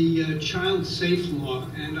mentioned the child safe law,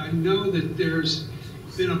 and I know that there's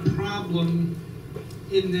been a problem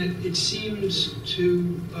in that it seems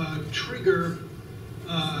to trigger,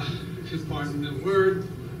 if you pardon the word,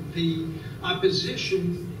 the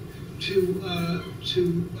opposition to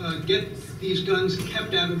get these guns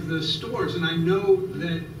kept out of the stores. And I know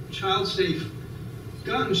that child safe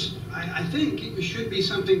guns, I think it should be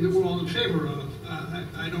something that we're all in favor of.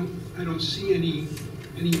 I don't see any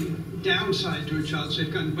downside to a child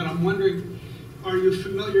safe gun, but I'm wondering, are you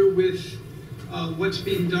familiar with what's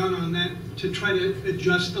being done on that to try to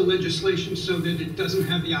adjust the legislation so that it doesn't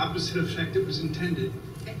have the opposite effect it was intended?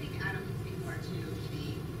 I think Adam can speak more to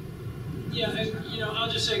the... Yeah, and, you know, I'll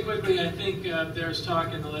just say quickly, I think there's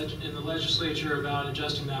talk in the legislature about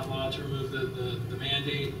adjusting that law to remove the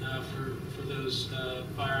mandate for those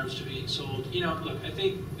firearms to be sold. You know, look, I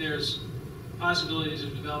think there's possibilities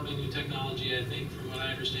of developing new technology. I think, from what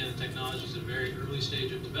I understand, the technology is at a very early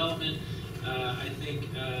stage of development. I think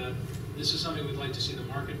this is something we'd like to see the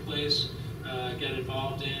marketplace get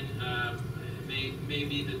involved in. It may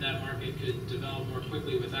be that market could develop more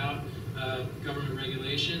quickly without government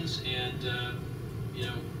regulations, and you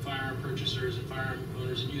know, firearm purchasers and firearm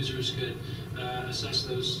owners and users could assess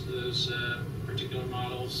those particular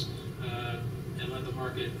models and let the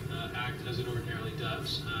market act as it ordinarily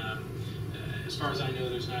does. As far as I know,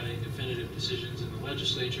 there's not any definitive decisions in the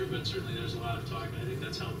legislature, but certainly there's a lot of talk, and I think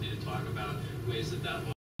that's healthy to talk about ways that law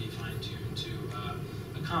will be fine-tuned to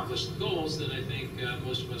accomplish the goals that I think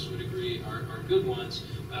most of us would agree are good ones,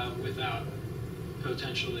 without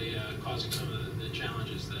potentially causing some of the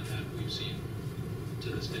challenges that we've seen to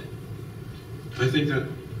this day. I think that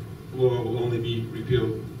law will only be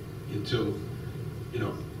repealed until, you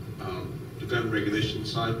know, the gun regulation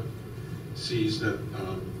side sees that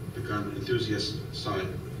the gun enthusiast side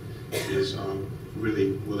is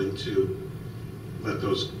really willing to let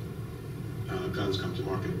those guns come to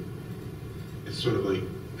market. It's sort of like,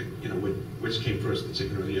 you know, which came first, the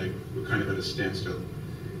chicken or the egg? We're kind of at a standstill,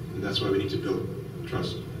 and that's why we need to build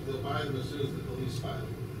trust. They'll buy them as soon as the police buy them.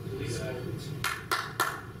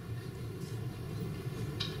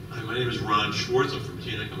 Hi, my name is Ron Schwartz. I'm from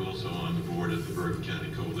Teaneck. I'm also on the board of the Bergen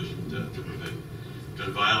County Coalition to Prevent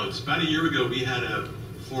Gun Violence. About a year ago, we had a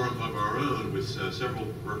forum of our own with several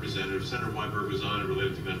representatives. Senator Weinberg was on and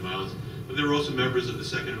related to gun violence, but there were also members of the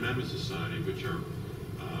Second Amendment Society, which are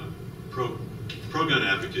pro-gun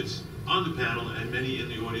advocates on the panel, and many in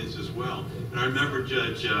the audience as well. And I remember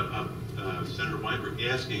Senator Weinberg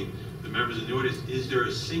asking the members in the audience, is there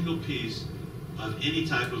a single piece of any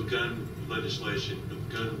type of gun legislation,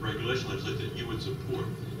 gun regulation legislation that you would support?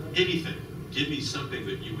 Anything. Give me something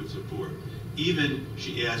that you would support. Even,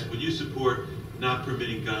 she asked, would you support not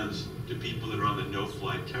permitting guns to people that are on the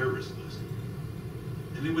no-fly terrorist list?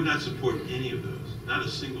 And they would not support any of those, not a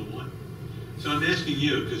single one. So I'm asking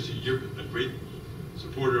you, because you're a great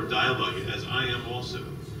supporter of dialogue, as I am also,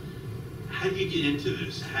 how do you get into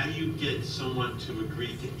this? How do you get someone to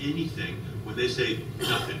agree to anything when they say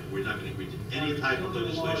nothing? We're not going to agree to any type of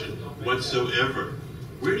legislation whatsoever.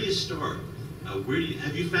 Where do you start?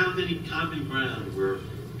 Have you found any common ground where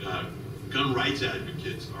gun rights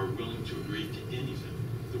advocates are willing to agree to anything?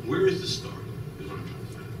 Where is the start? Is what I'm trying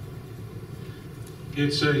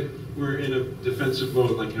to find out. We're in a defensive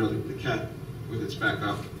mode, like, you know, the cat with its back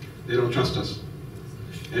up. They don't trust us,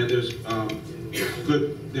 and there's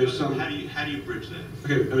some. How do you bridge that?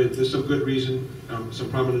 Okay, I mean, there's some good reason. Some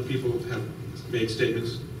prominent people have made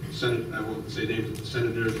statements. I won't say names.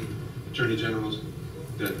 Senators, attorney generals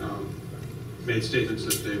that made statements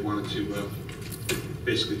that they wanted to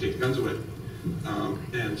basically take the guns away,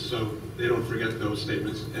 and so they don't forget those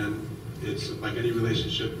statements. And it's like any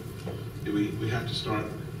relationship, we have to start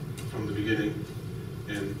from the beginning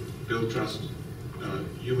and build trust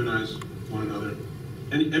humanize one another.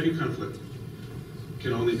 Every conflict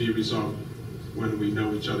can only be resolved when we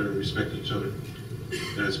know each other and respect each other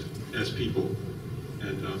as people.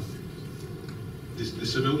 And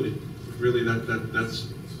this civility, really,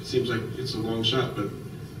 that's, it seems like it's a long shot, but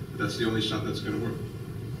that's the only shot that's going to work.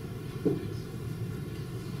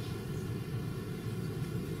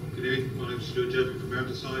 Good evening, my name's Stuart Jeffrey from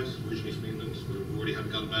Mountainside, originally from England. We already had a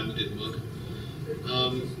gun ban that didn't work.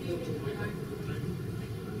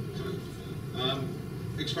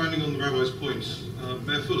 Expanding on the Rabbi's points,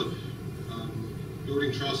 Mayor Phillip,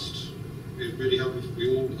 building trust is really how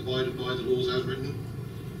we all abided by the laws as written.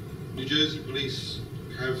 New Jersey police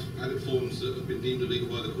have added forms that have been deemed illegal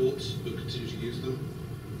by the courts, but continue to use them.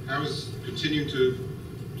 How is continuing to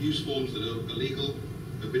use forms that are illegal,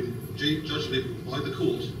 have been judged illegal by the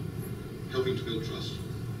court, helping to build trust?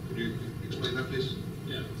 Could you explain that, please?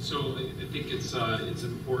 Yeah, so I think it's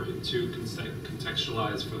important to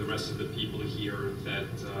contextualize for the rest of the people here that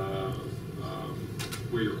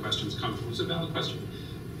where your questions come from. It's a valid question.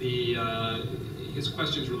 His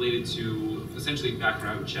question is related to essentially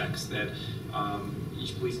background checks that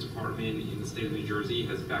each police department in the state of New Jersey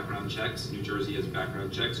has background checks. New Jersey has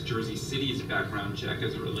background checks. Jersey City's background check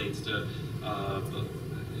as it relates to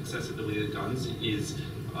accessibility to guns is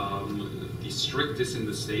the strictest in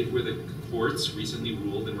the state, where the courts recently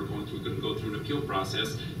ruled, and we're going to go through an appeal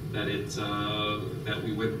process, that it's that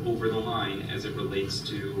we went over the line as it relates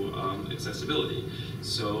to accessibility.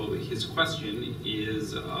 So his question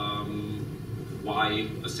is, why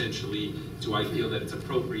essentially do I feel that it's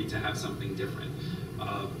appropriate to have something different?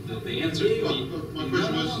 The answer to my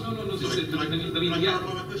question was... No. Sorry, can I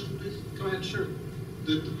clarify my question, please? Go ahead, sure.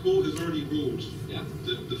 The court has already ruled Yeah.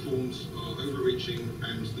 that the forms are overreaching,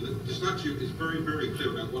 and the statute is very, very clear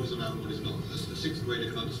about what is allowed and what is not. That's the sixth way they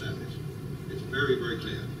can understand it. It's very, very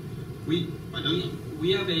clear. We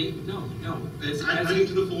have a... No. Adding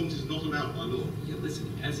to the forms is not allowed by law. Yeah,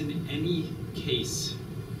 listen, as in any case,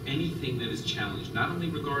 anything that is challenged, not only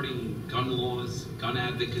regarding gun laws, gun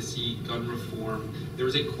advocacy, gun reform, there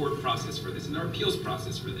is a court process for this, and there are appeals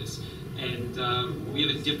process for this. And we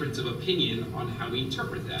have a difference of opinion on how we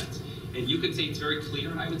interpret that. And you could say it's very clear,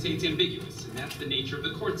 and I would say it's ambiguous, and that's the nature of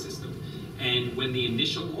the court system. And when the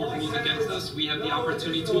initial court rules against us, we have the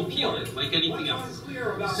opportunity to appeal it, like anything else.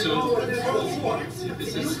 So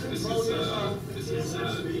this is because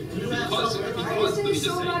let me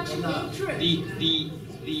just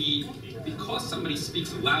say, because somebody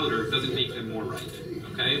speaks louder doesn't make them more right.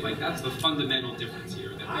 Okay, like that's the fundamental difference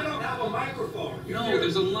here. I don't have a microphone. No,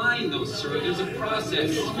 there's a line though, sir. There's a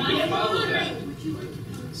process. You can follow that.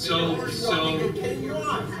 So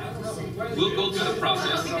we'll go through the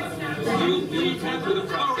process. We will go through the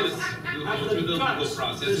process. We'll go through the legal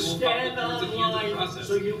process, and we'll follow towards the end of the process.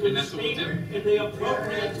 So you can and that's what we'll speak do. in the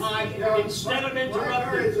appropriate time instead of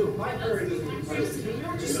interrupting.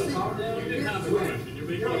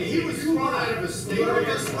 He was thrown out of a state of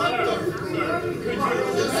disruptor.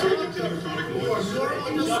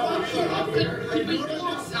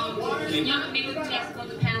 Maybe we can ask one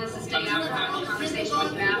of the panelists to stay out and have a conversation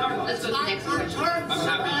with Val. Let's go to the next question. I'm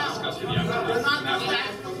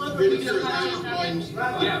happy to discuss with you.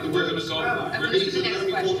 Yeah, we're going to go. We're going to do the next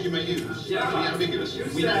question. You may use. Yeah, ambiguous. We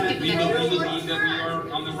believe that we are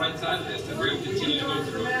on the right side of this, and we're going to continue to go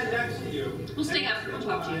through. We'll stay after. We'll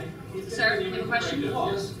talk to you. Sir, you have a question?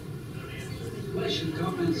 Yes. Question,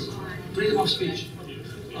 comments, freedom of speech.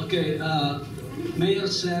 Okay, Mayor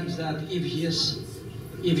said that if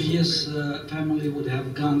his family would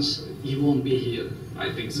have guns, he won't be here.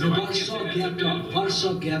 I think so. The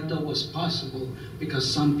Warsaw Ghetto was possible because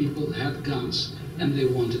some people had guns and they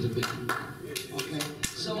wanted a bit more. Okay,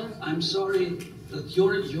 so I'm sorry that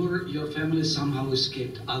your family somehow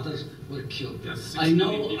escaped. Others were killed. Yes, I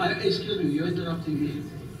know. Excuse me, you're interrupting me.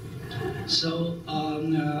 So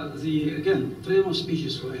again, freedom of speech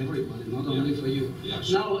is for everybody, not only for you. Yeah,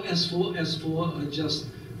 sure. Now, as for just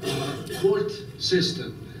court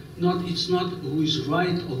system, it's not who is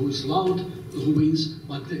right or who is loud who wins,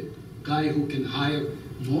 but the guy who can hire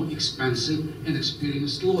more expensive and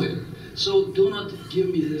experienced lawyer. So do not give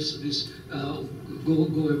me this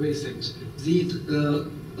go away things. The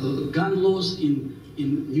gun laws in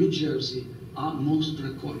New Jersey are most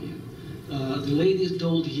draconian. The lady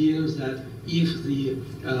told here that if the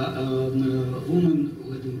woman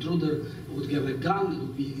with intruder would get a gun, it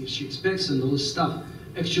would be she expects and all this stuff.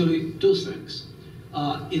 Actually, two things.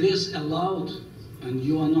 It is allowed, and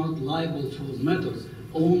you are not liable for murder,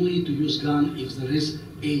 only to use gun if there is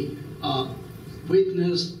a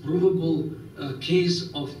witness, provable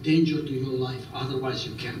case of danger to your life. Otherwise,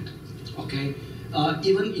 you can't. Okay.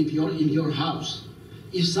 Even if you're in your house,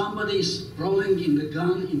 if somebody is rolling in the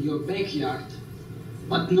gun in your backyard,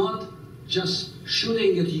 but not just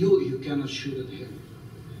shooting at you, you cannot shoot at him.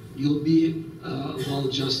 You'll be,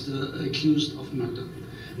 just accused of murder.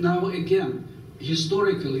 Now again,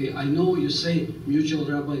 historically, I know you say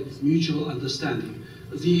mutual understanding.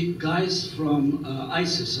 The guys from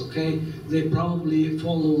ISIS, okay, they probably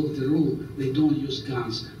follow the rule. They don't use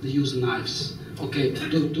guns, they use knives, okay,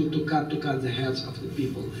 to cut the heads of the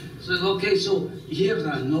people. So, okay, so here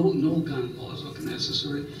there are no gun laws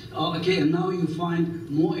necessary. Okay, and now you find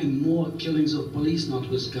more and more killings of police, not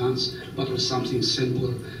with guns, but with something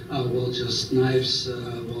simpler, just knives,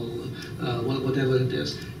 whatever it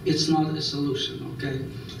is. It's not a solution, okay?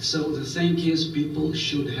 So the thing is, people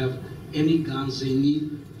should have any guns they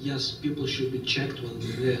need. Yes, people should be checked whether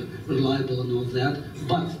they're reliable and all that.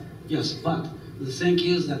 But, yes, but the thing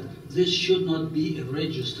is that this should not be a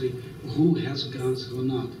registry who has guns, who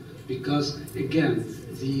not. Because, again,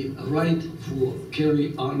 the right for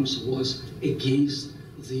carry arms was against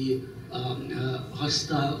the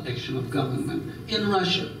hostile action of government. In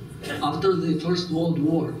Russia, after the First World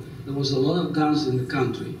War, there was a lot of guns in the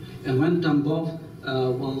country. And when Tambov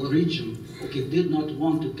region, okay, did not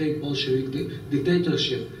want to take Bolshevik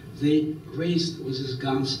dictatorship, they raised with his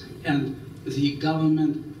guns, and the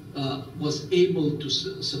government was able to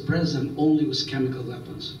suppress them only with chemical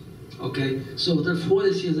weapons. Okay, so therefore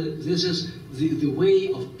this is the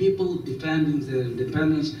way of people defending their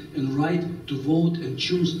independence and right to vote and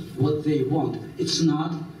choose what they want. It's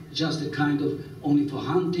not just a kind of only for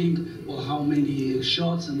hunting or how many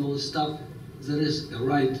shots and all this stuff. There is a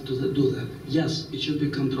right to do that. Yes, it should be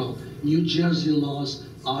controlled. New Jersey laws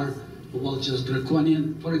are just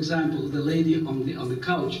draconian. For example, the lady on the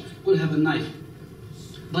couch will have a knife,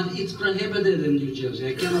 but it's prohibited in New Jersey.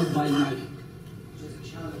 I cannot buy a knife.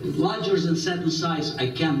 Larger than certain size, I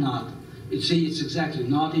cannot. It's exactly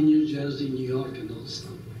not in New Jersey, New York, and all this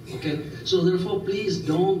stuff. Okay, so therefore, please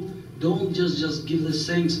don't just give these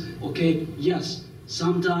things. Okay, yes,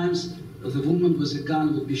 sometimes the woman with a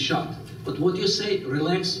gun will be shot, but what you say,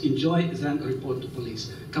 relax, enjoy, then report to police.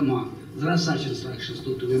 Come on, there are such instructions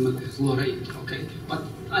to women who are raped. Okay, but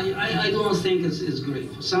I don't think it's great.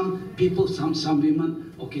 For some people, some women.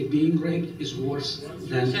 Okay, being raped is worse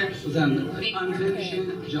than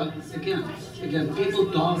unfinishing. Again,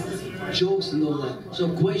 people talk jokes and all that. So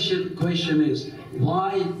question is,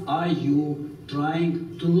 why are you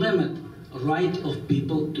trying to limit the right of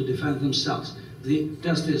people to defend themselves? The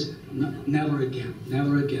test is never again,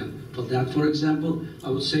 never again. For that, for example,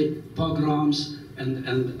 I would say pogroms and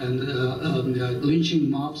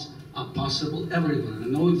lynching mobs are possible everywhere.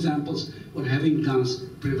 And no examples where having guns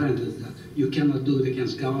prevented that. You cannot do it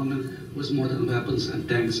against government with modern weapons and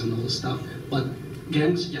tanks and all this stuff. But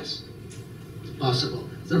gangs, yes, possible.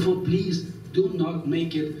 Therefore, please do not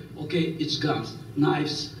make it, okay, it's guns,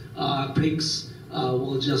 knives, bricks,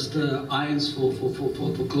 irons for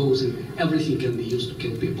clothing. Everything can be used to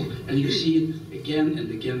kill people. And you see it again and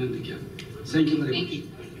again and again. Thank you very much.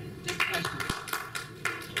 Next question.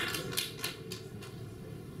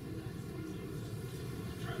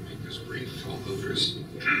 Brief, although there's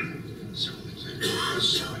several things I can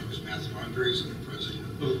address. My name is Matthew Andres. I'm the president.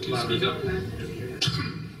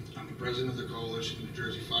 I'm the president of the Coalition of New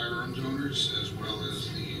Jersey Firearms Owners, as well as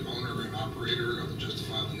the owner and operator of the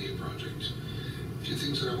Justifiable Need Project. A few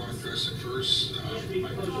things that I want to address at first.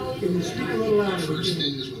 My first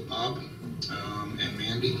thing is with Bob and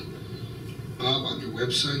Mandy. Bob, on your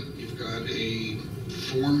website, you've got a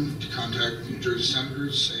form to contact New Jersey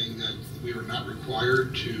senators saying that we are not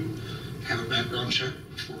required to have a background check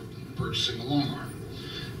before purchasing a long arm.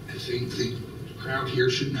 I think the crowd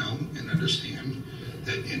here should know and understand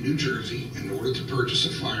that in New Jersey, in order to purchase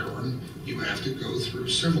a firearm, you have to go through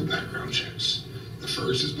several background checks. The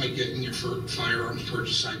first is by getting your firearms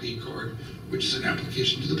purchase ID card, which is an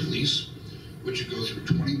application to the police, which you go through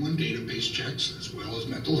 21 database checks, as well as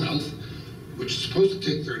mental health, which is supposed to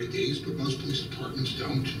take 30 days, but most police departments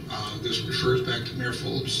don't. This refers back to Mayor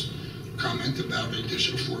Fulop's comment about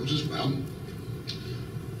additional forms as well.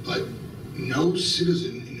 But no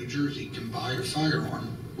citizen in New Jersey can buy a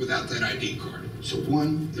firearm without that ID card. So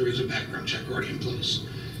one, there is a background check already in place.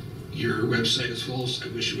 Your website is false. I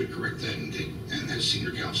wish you would correct that, and as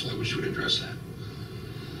senior counsel, I wish you would address that.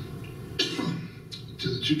 To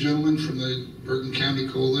the two gentlemen from the Bergen County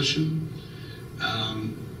Coalition,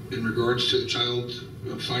 in regards to the child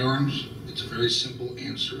firearms, it's a very simple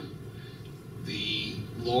answer. The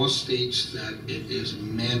law states that it is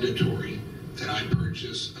mandatory that I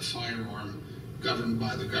purchase a firearm governed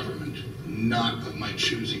by the government, not of my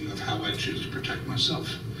choosing of how I choose to protect myself.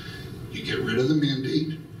 You get rid of the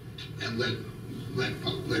mandate and let let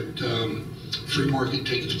free market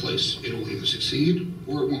take its place. It'll either succeed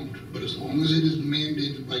or it won't. But as long as it is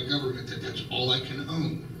mandated by government that that's all I can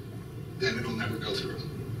own, then it'll never go through.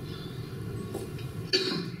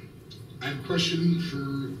 I have a question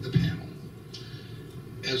for the panel.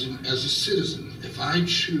 As a citizen, if I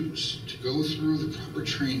choose to go through the proper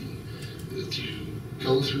training, to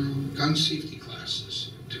go through gun safety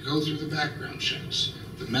classes, to go through the background checks,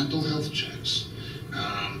 the mental health checks,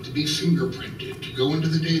 to be fingerprinted, to go into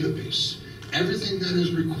the database, everything that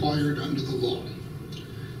is required under the law,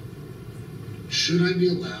 should I be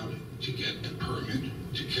allowed to get a permit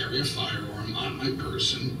to carry a firearm on my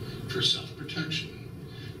person for self-protection?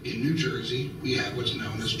 In New Jersey, we have what's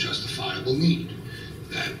known as justifiable need,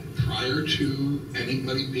 that prior to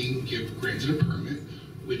anybody being granted a permit,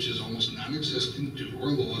 which is almost non-existent due to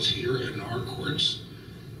our laws here and our courts,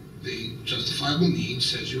 the justifiable need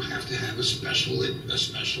says you have to have a special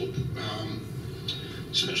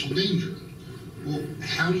danger. Well,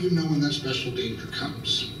 how do you know when that special danger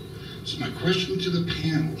comes? So my question to the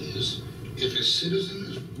panel is, if a citizen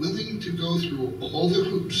is willing to go through all the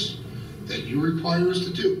hoops that you require us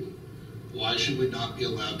to do, why should we not be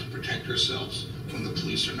allowed to protect ourselves when the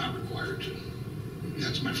police are not required to?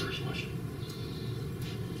 That's my first question.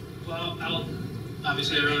 Well,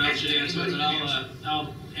 obviously everyone else should answer, but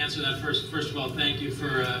I'll answer that first. First of all, thank you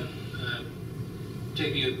for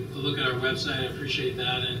taking a look at our website. I appreciate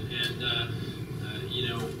that, and you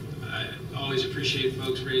know, I always appreciate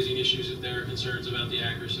folks raising issues if there are concerns about the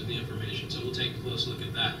accuracy of the information. So we'll take a close look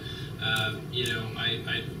at that. You know,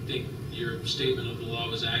 I think your statement of the law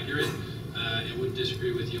was accurate. I wouldn't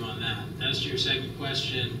disagree with you on that. As to your second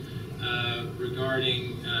question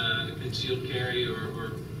regarding concealed carry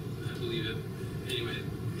or I believe it, anyway,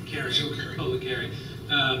 public carry.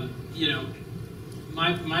 You know,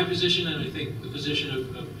 my position, and I think the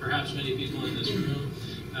position of perhaps many people in this room,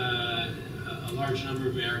 a large number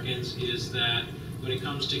of Americans, is that when it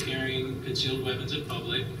comes to carrying concealed weapons in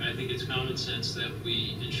public, I think it's common sense that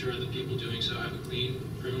we ensure that people doing so have a clean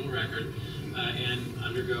criminal record and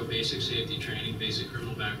undergo basic safety training, basic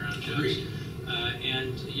criminal background checks.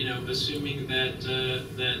 And you know, assuming that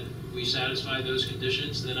that we satisfy those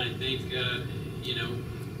conditions, then I think you know,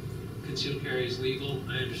 concealed carry is legal.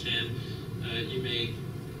 I understand you may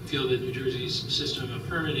feel that New Jersey's system of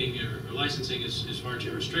permitting or licensing is far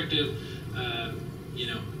too restrictive. You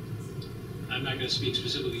know, I'm not going to speak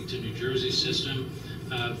specifically to New Jersey's system,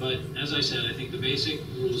 but as I said, I think the basic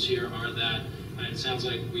rules here are that it sounds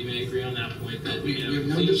like we may agree on that point that we have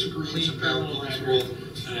no disagreements about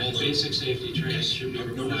basic safety training should be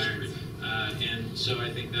required. And so I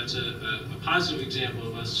think that's a positive example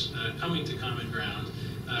of us coming to common ground,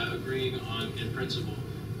 agreeing on in principle.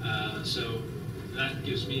 So that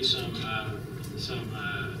gives me some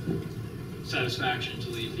satisfaction to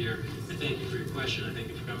leave here. I thank you for your question. I thank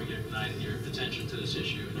you for coming here tonight and your attention to this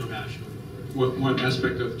issue and your passion. What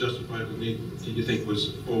aspect of justifiable need do you think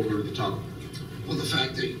was over the top? Well, the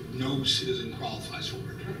fact that no citizen qualifies for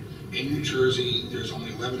it. In New Jersey, there's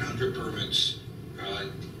only 1,100 permits,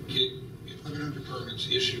 1,100 permits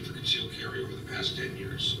issued for concealed carry over the past 10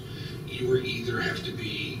 years. You either have to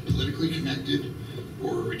be politically connected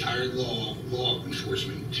or retired law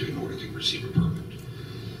enforcement in order to receive a permit.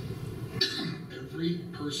 Every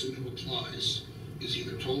person who applies is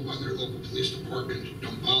either told by their local police department,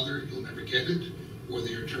 don't bother, you'll never get it, or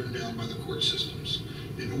they are turned down by the court systems.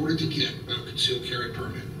 In order to get a concealed carry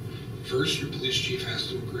permit, first your police chief has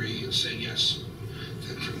to agree and say yes.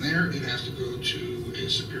 Then from there, it has to go to a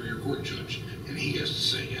superior court judge, and he has to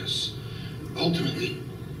say yes. Ultimately,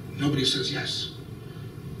 nobody says yes.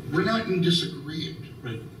 We're not in disagreement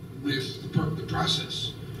with the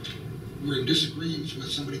process. We're in disagreement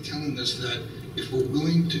with somebody telling us that if we're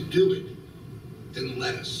willing to do it, then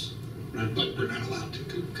let us. But we're not allowed to.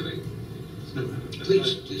 Could I?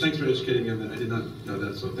 Please. Thanks for educating me on that. I did not know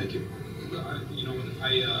that, so thank you. You know, I'm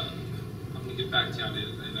going to get back down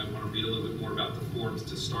and I want to read a little bit more about the forms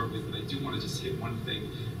to start with, but I do want to just hit one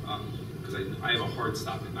thing, because I have a hard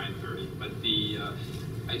stop at 9:30, but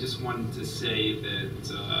I just wanted to say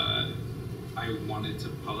that I wanted to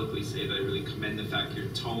publicly say that I really commend the fact your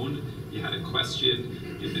tone, you had a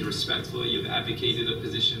question, you've been respectful, you've advocated a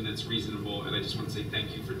position that's reasonable, and I just want to say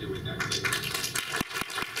thank you for doing that.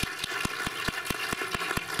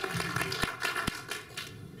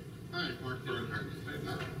 Hi, Mark Bernhardt.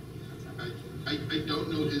 I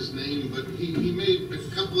don't know his name, but he made a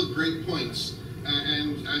couple of great points,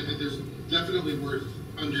 and there's definitely worth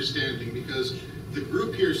understanding, because the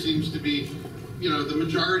group here seems to be, you know, the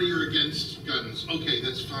majority are against guns. Okay,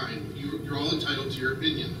 that's fine. You're all entitled to your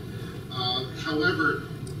opinion. However,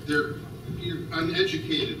 you're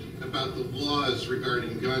uneducated about the laws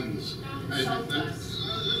regarding guns.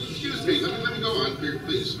 Excuse me, let me go on here,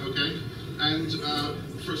 please, okay? And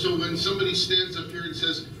so when somebody stands up here and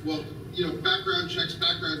says, well, you know, background checks,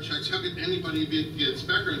 how could anybody be against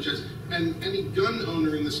background checks? And any gun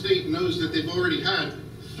owner in the state knows that they've already had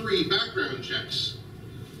 3 background checks.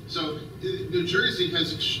 So New Jersey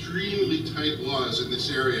has extremely tight laws in this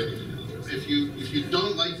area. If you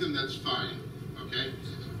don't like them, that's fine, okay?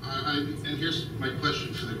 And here's my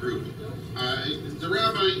question for the group. The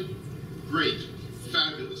rabbi, great,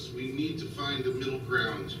 fabulous. We need to find a middle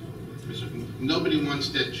ground. Nobody wants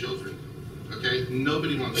dead children, okay?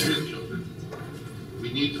 Nobody wants dead children.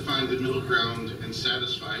 We need to find the middle ground and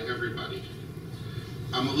satisfy everybody.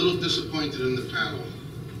 I'm a little disappointed in the panel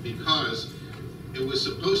because it was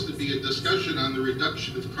supposed to be a discussion on the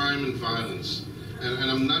reduction of crime and violence.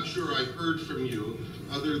 And I'm not sure I heard from you,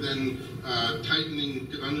 other than tightening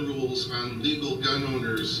gun rules on legal gun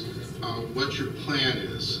owners, what your plan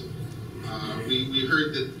is. We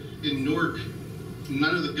heard that in Newark,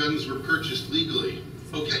 none of the guns were purchased legally.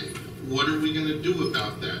 Okay, what are we going to do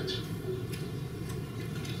about that?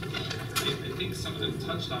 I think some of them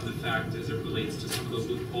touched on the fact as it relates to some of the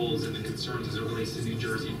loopholes and the concerns as it relates to New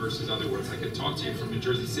Jersey versus other ones. I can talk to you from a New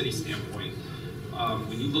Jersey City standpoint.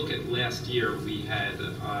 When you look at last year, we had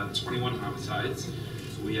 21 homicides.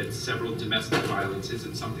 We had several domestic violences,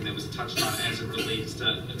 and something that was touched on as it relates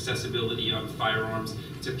to accessibility of firearms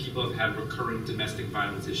to people who have had recurring domestic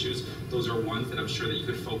violence issues. Those are ones that I'm sure that you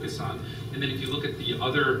could focus on. And then if you look at the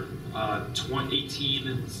other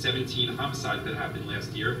 18, 17 homicides that happened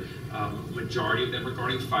last year, majority of them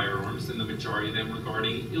regarding firearms, and the majority of them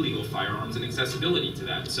regarding illegal firearms and accessibility to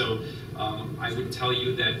that. So I would tell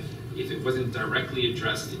you that if it wasn't directly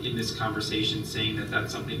addressed in this conversation, saying that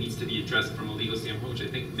that's something that needs to be addressed from a legal standpoint, which I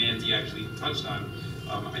think Mandy actually touched on,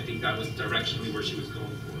 I think that was directionally where she was going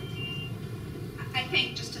for. I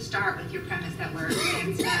think just to start with your premise that we're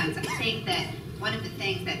against guns, I think that one of the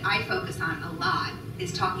things that I focus on a lot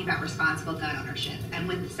is talking about responsible gun ownership. And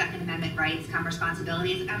with the Second Amendment rights come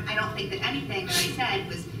responsibilities. I don't think that anything that I said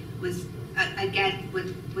was again,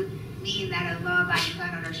 would mean that a law-abiding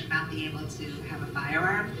gun owner should not be able to have a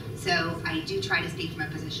firearm. So I do try to speak from a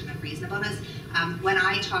position of reasonableness. When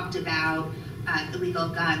I talked about illegal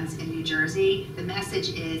guns in New Jersey, the message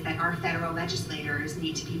is that our federal legislators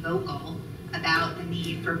need to be vocal about the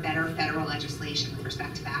need for better federal legislation with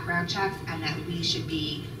respect to background checks, and that we should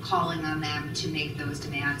be calling on them to make those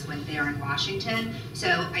demands when they're in Washington.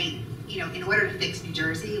 So in order to fix New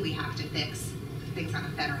Jersey, we have to fix on a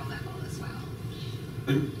federal level as well.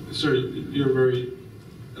 And, sir, you're very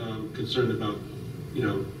concerned about,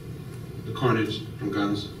 the carnage from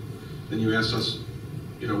guns, and you asked us,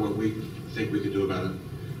 what we think we could do about it.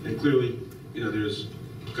 And clearly, there's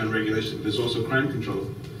gun regulation, but there's also crime control,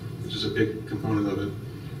 which is a big component of it.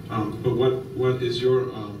 But what is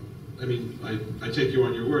your, I take you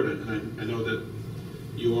on your word, and I know that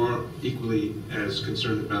you are equally as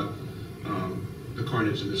concerned about the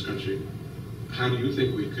carnage in this country. How do you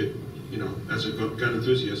think we could, as a gun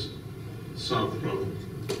enthusiast, solve the problem?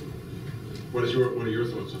 What are your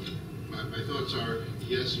thoughts on it? My thoughts are,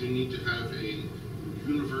 yes, we need to have a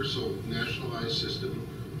universal nationalized system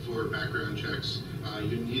for background checks.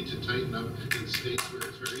 You need to tighten up in states where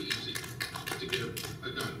it's very easy to get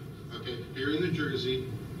a gun. Okay, here in New Jersey,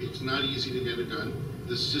 it's not easy to get a gun.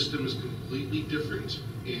 The system is completely different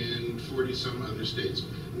in 40-some other states.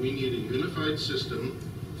 We need a unified system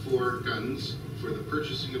for guns, for the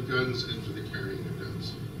purchasing of guns, and for the carrying of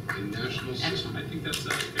guns. A national system. I think that's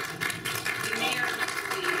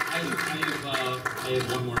I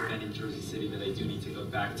have one more event in Jersey City that I do need to go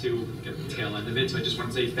back to, get the tail end of it. So I just want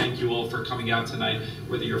to say thank you all for coming out tonight.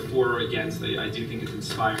 Whether you're for or against, I do think it's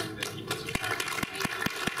inspiring that people are so passionate.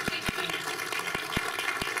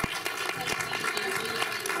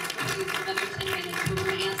 We're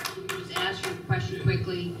going to just ask you a question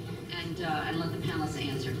quickly and let the panelists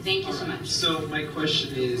answer. Thank you so much. So my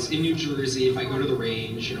question is, in New Jersey, if I go to the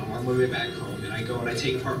range, on my way back home, and I go and I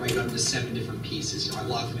take apart my gun into 7 different pieces, I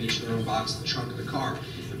lock them each in their own box in the trunk of the car.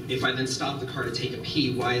 If I then stop the car to take a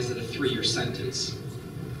pee, why is it a 3-year sentence?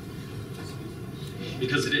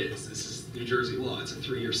 Because it is. This is New Jersey law. It's a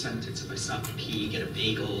 3-year sentence if I stop to pee, get a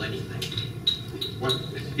bagel, anything. What?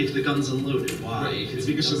 If the gun's unloaded, why? Right. It's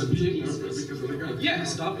because of the pee, because of the gun. Yeah,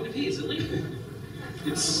 stopping to pee is illegal.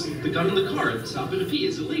 It's the gun in the car. Stopping to pee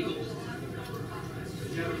is illegal.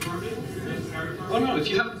 Oh no, if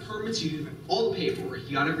you have the permits, you all the paperwork,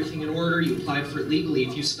 you got everything in order, you applied for it legally.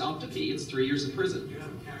 If you stop to pee, it's 3 years in prison.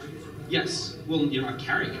 Yes, well, you're not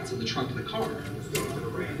carrying it, it's in the trunk of the car.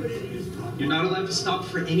 You're not allowed to stop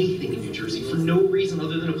for anything in New Jersey for no reason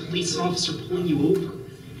other than a police officer pulling you over.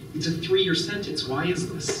 It's a 3-year sentence. Why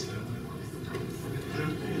is this?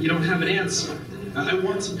 You don't have an answer. I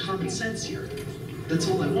want some common sense here. That's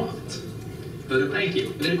all I want. But thank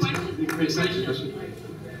you.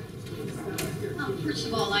 First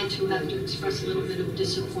of all, I too have to express a little bit of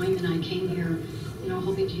disappointment. I came here,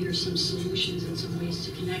 hoping to hear some solutions and some ways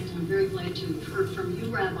to connect. And I'm very glad to have heard from you,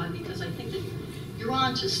 Rabbi, because I think that you're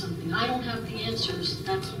on to something. I don't have the answers.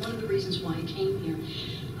 That's one of the reasons why I came here.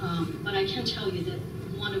 But I can tell you that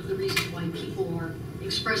one of the reasons why people are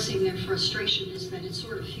expressing their frustration is that it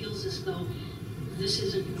sort of feels as though this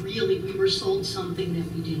isn't really, we were sold something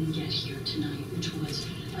that we didn't get here tonight, which was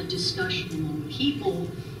a discussion among people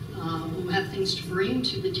who have things to bring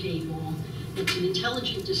to the table. It's an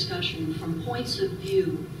intelligent discussion from points of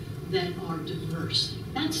view that are diverse.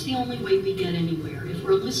 That's the only way we get anywhere. If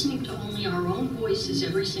we're listening to only our own voices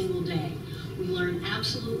every single day, we learn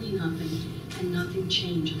absolutely nothing and nothing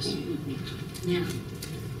changes. Now,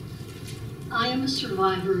 I am a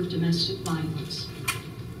survivor of domestic violence.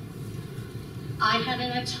 I had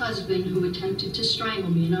an ex-husband who attempted to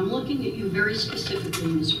strangle me, and I'm looking at you very specifically,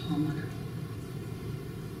 Ms. Perlmutter.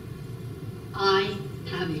 I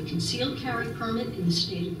have a concealed carry permit in the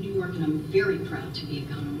state of New York, and I'm very proud to be a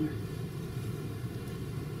gun owner.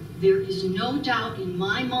 There is no doubt in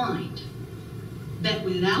my mind that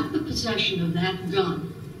without the possession of that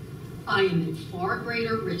gun, I am at far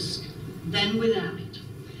greater risk than without it.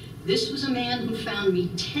 This was a man who found me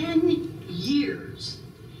 10 years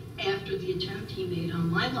after the attempt he made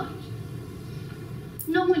on my life.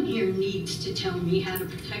 No one here needs to tell me how to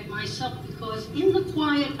protect myself, because in the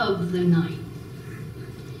quiet of the night,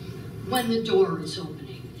 when the door is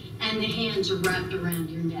opening and the hands are wrapped around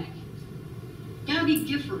your neck, Gabby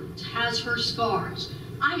Gifford has her scars.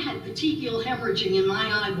 I had petechial hemorrhaging in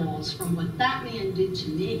my eyeballs from what that man did to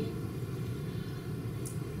me.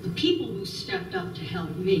 The people who stepped up to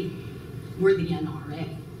help me were the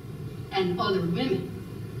NRA and other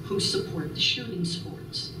women who support the shooting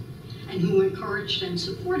sports and who encouraged and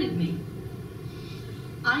supported me.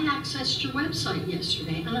 I accessed your website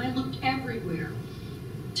yesterday and I looked everywhere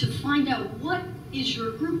to find out what is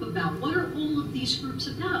your group about? What are all of these groups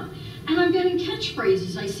about? And I'm getting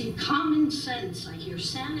catchphrases. I see common sense, I hear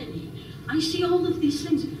sanity, I see all of these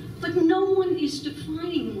things, but no one is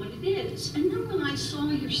defining what it is. And then when I saw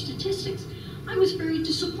your statistics, I was very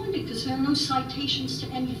disappointed because there are no citations to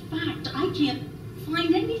any fact. I can't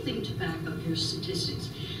find anything to back up your statistics.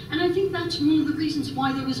 And I think that's one of the reasons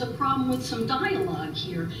why there was a problem with some dialogue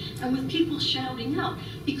here and with people shouting out.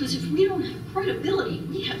 Because if we don't have credibility,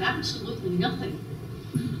 we have absolutely nothing.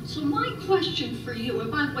 So my question for you,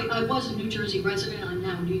 and by the way, I was a New Jersey resident, I'm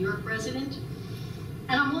now a New York resident,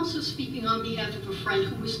 and I'm also speaking on behalf of a friend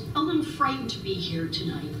who was a little frightened to be here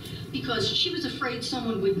tonight because she was afraid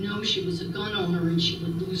someone would know she was a gun owner and she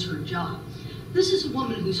would lose her job. This is a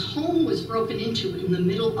woman whose home was broken into in the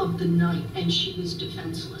middle of the night and she was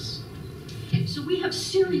defenseless. Okay, so we have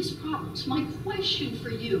serious problems. My question for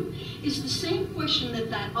you is the same question that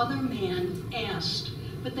that other man asked,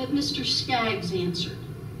 but that Mr. Skaggs answered.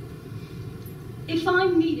 If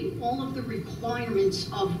I'm meeting all of the requirements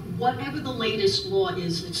of whatever the latest law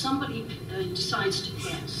is that somebody decides to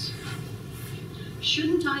pass,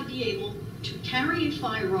 shouldn't I be able to carry a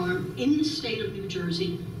firearm in the state of New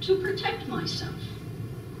Jersey to protect myself?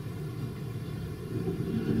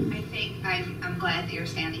 I think I'm glad that you're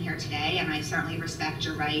standing here today, and I certainly respect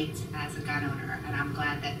your rights as a gun owner, and I'm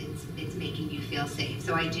glad that it's making you feel safe.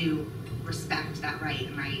 So I do respect that right,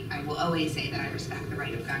 and I will always say that I respect the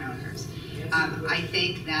right of gun owners. I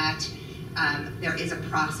think that there is a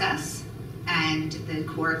process, and the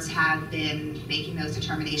courts have been making those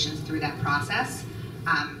determinations through that process,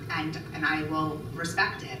 and I will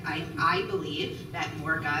respect it. I believe that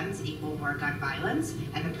more guns equal more gun violence,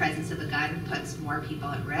 and the presence of a gun puts more people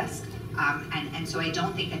at risk. And so I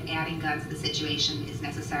don't think that adding guns to the situation is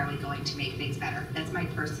necessarily going to make things better. That's my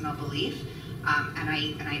personal belief, and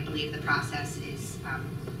I believe the process is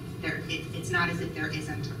it's not as if there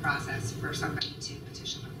isn't a process for somebody to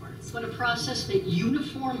petition the courts. But a process that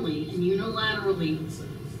uniformly and unilaterally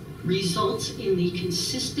results in the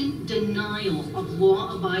consistent denial of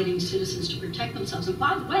law-abiding citizens to protect themselves. And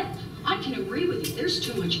by the way, I can agree with you, there's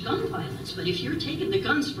too much gun violence, but if you're taking the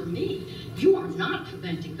guns from me, you are not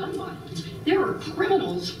preventing gun violence. There are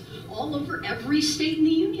criminals all over every state in the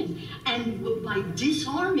union, and by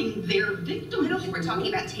disarming their victims. I don't think we're talking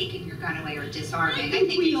about taking your gun away or disarming. I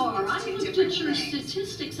think we are. I looked at your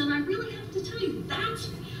statistics, and I really have to tell you,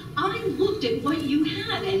 I looked at what you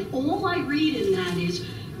had, and all I read in that is,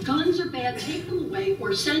 guns are bad, take them away,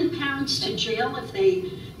 or send parents to jail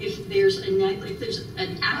if there's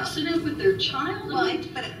an accident with their child. Well,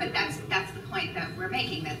 but that's the point that we're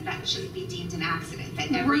making, that shouldn't be deemed an accident,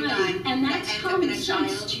 that every gun and that that's ends up in a common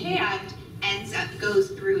child's sense to hand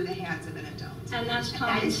goes through the hands of an adult. And that's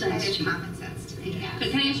common sense That is to you. common sense to me, yes. But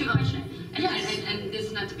can I ask you a question? Yes. And this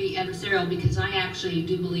is not to be adversarial, because I actually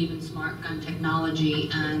do believe in smart gun technology,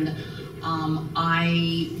 and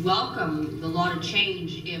I welcome the law to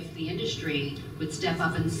change if the industry would step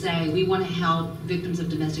up and say, we want to help victims of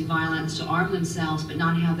domestic violence to arm themselves, but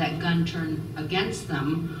not have that gun turned against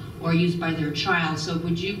them or used by their child. So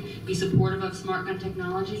would you be supportive of smart gun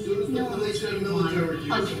technology? No,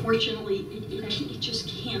 unfortunately, it just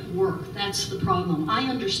can't work. That's the problem. I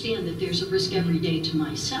understand that there's a risk every day to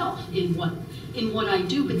myself in what I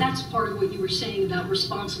do, but that's part of what you were saying about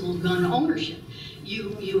responsible gun ownership.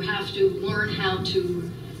 You have to learn how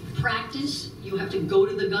to practice, you have to go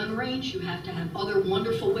to the gun range, you have to have other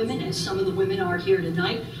wonderful women, as some of the women are here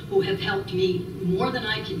tonight, who have helped me more than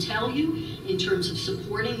I can tell you in terms of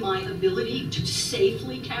supporting my ability to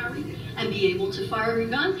safely carry and be able to fire a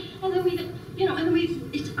gun. And then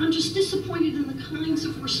I'm just disappointed in the kinds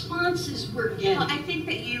of responses we're getting. Well, I think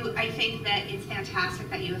that it's fantastic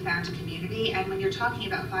that you have found a community, and when you're talking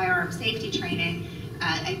about firearm safety training,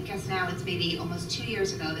 I guess now it's maybe almost 2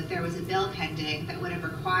 years ago that there was a bill pending that would have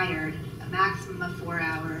required a maximum of 4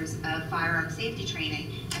 hours of firearm safety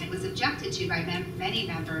training, and it was objected to by many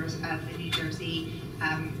members of the New Jersey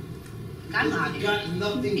gun lobby.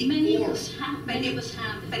 Many of us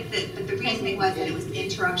have. But the reasoning was that it was an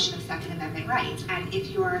interruption of Second Amendment rights, and if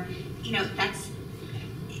you're,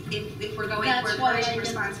 if we're going for encouraging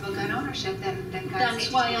responsible gun ownership, then gun safety.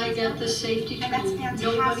 That's why I get the safety training. And that's fantastic.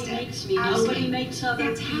 Nobody makes me. Nobody makes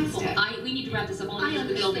other people. We need to wrap this up. I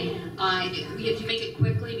The building. We have to make it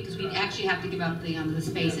quickly because we actually have to give up the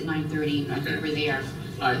space at 9:30. And I think we're there.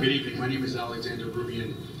 Hi, good evening. My name is Alexander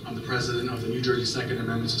Rubian. I'm the president of the New Jersey Second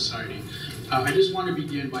Amendment Society. I just want to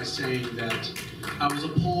begin by saying that I was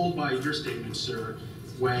appalled by your statement, sir,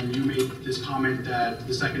 when you made this comment that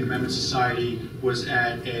the Second Amendment Society was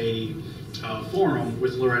at a forum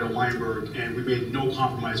with Loretta Weinberg and we made no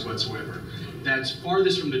compromise whatsoever. That's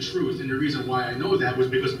farthest from the truth, and the reason why I know that was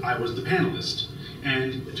because I was the panelist.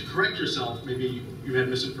 And to correct yourself, maybe you had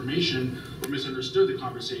misinformation or misunderstood the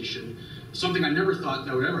conversation. Something I never thought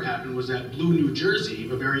that would ever happen was that Blue New Jersey,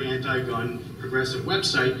 a very anti-gun progressive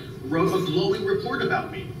website, wrote a glowing report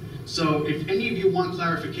about me. So if any of you want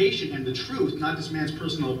clarification and the truth, not this man's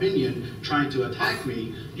personal opinion trying to attack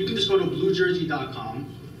me, you can just go to bluejersey.com,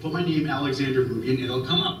 put my name, Alexander Rubian, and it'll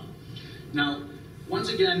come up. Now, once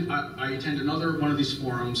again, I attend another one of these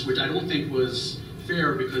forums, which I don't think was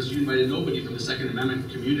fair because you invited nobody from the Second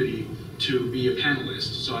Amendment community to be a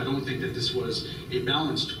panelist. So I don't think that this was a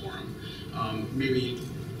balanced forum. Maybe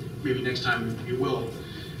next time you will.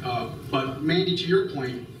 But Mandy, to your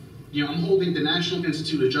point, I'm holding the National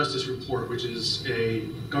Institute of Justice report, which is a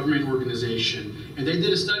government organization, and they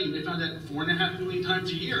did a study and they found that 4.5 million times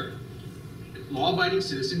a year, law-abiding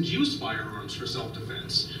citizens use firearms for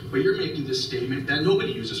self-defense. But you're making this statement that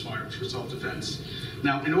nobody uses firearms for self-defense.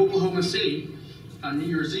 Now, in Oklahoma City, on New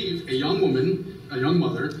Year's Eve, a young woman, a young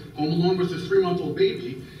mother, home alone with a 3-month-old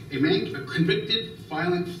baby, a convicted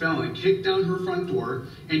violent felon kicked down her front door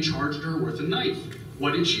and charged her with a knife.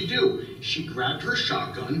 What did she do? She grabbed her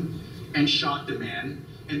shotgun and shot the man,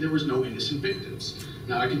 and there was no innocent victims.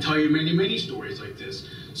 Now, I can tell you many, many stories like this.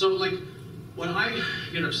 So, what I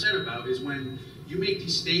get upset about is when you make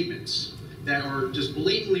these statements that are just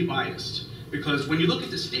blatantly biased. Because when you look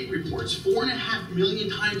at the state reports, 4.5 million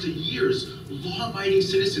times a year, law-abiding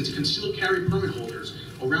citizens, concealed carry permit holders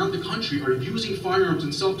around the country are using firearms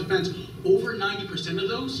in self-defense. Over 90% of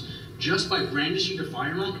those, just by brandishing the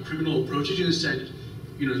firearm, a criminal approaches you and said,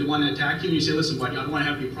 they want to attack you, and you say, listen, buddy, I don't want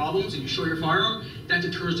to have any problems, and you show your firearm, that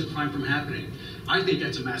deters the crime from happening. I think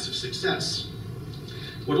that's a massive success.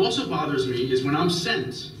 What also bothers me is when I'm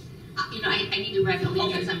sent. I need to wrap up.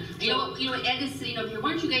 Okay. You know what, Ed is sitting over here.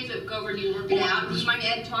 Why don't you guys go over and work it out? Do you mind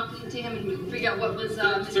Ed talking to him and figure out what was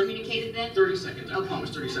miscommunicated then? 30 seconds, I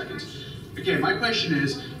promise, 30 seconds. Okay, my question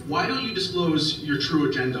is, why don't you disclose your true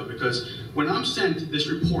agenda? Because when I'm sent this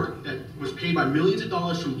report that was paid by millions of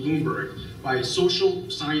dollars from Bloomberg, by social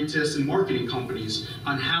scientists and marketing companies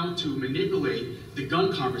on how to manipulate the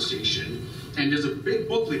gun conversation, and there's a big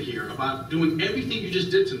booklet here about doing everything you just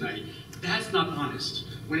did tonight, that's not honest.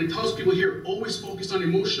 When it tells people here, always focus on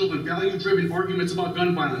emotional and value-driven arguments about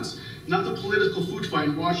gun violence, not the political food fight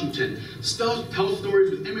in Washington. Tell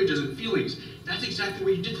stories with images and feelings. That's exactly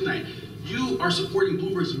what you did tonight. You are supporting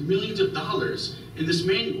Bloomberg's millions of dollars in this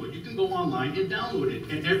manual. You can go online and download it.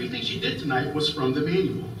 And everything she did tonight was from the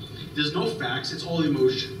manual. There's no facts, it's all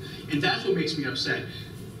emotion. And that's what makes me upset.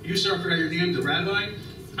 You, sir, I forgot your name, the rabbi.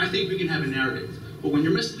 I think we can have a narrative. But when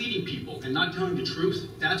you're misleading people and not telling the truth,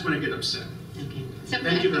 that's when I get upset. Okay.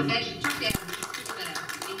 Thank you very much.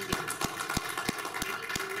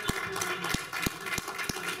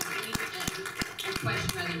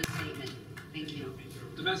 Question rather than a statement. Thank you.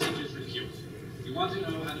 The message is repeal. If you want to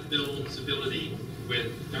know how to build civility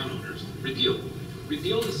with gun owners, repeal.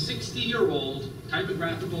 Repeal the 60-year-old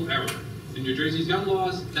typographical error in New Jersey's gun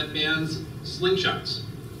laws that bans slingshots.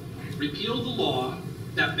 Repeal the law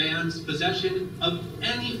that bans possession of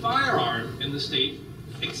any firearm in the state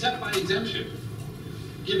except by exemption,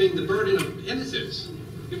 giving the burden of innocence,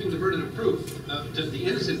 giving the burden of proof to the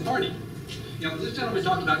innocent party. You know, this gentleman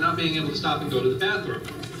talked about not being able to stop and go to the bathroom,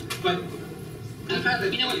 but we've had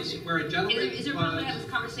a case where a gentleman Is there room to have this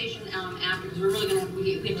conversation after? Because we're really going to have,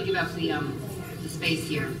 we have to give up the space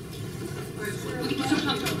here. Do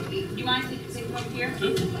you mind saying come up here?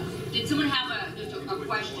 Did someone have just a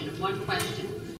question, one question?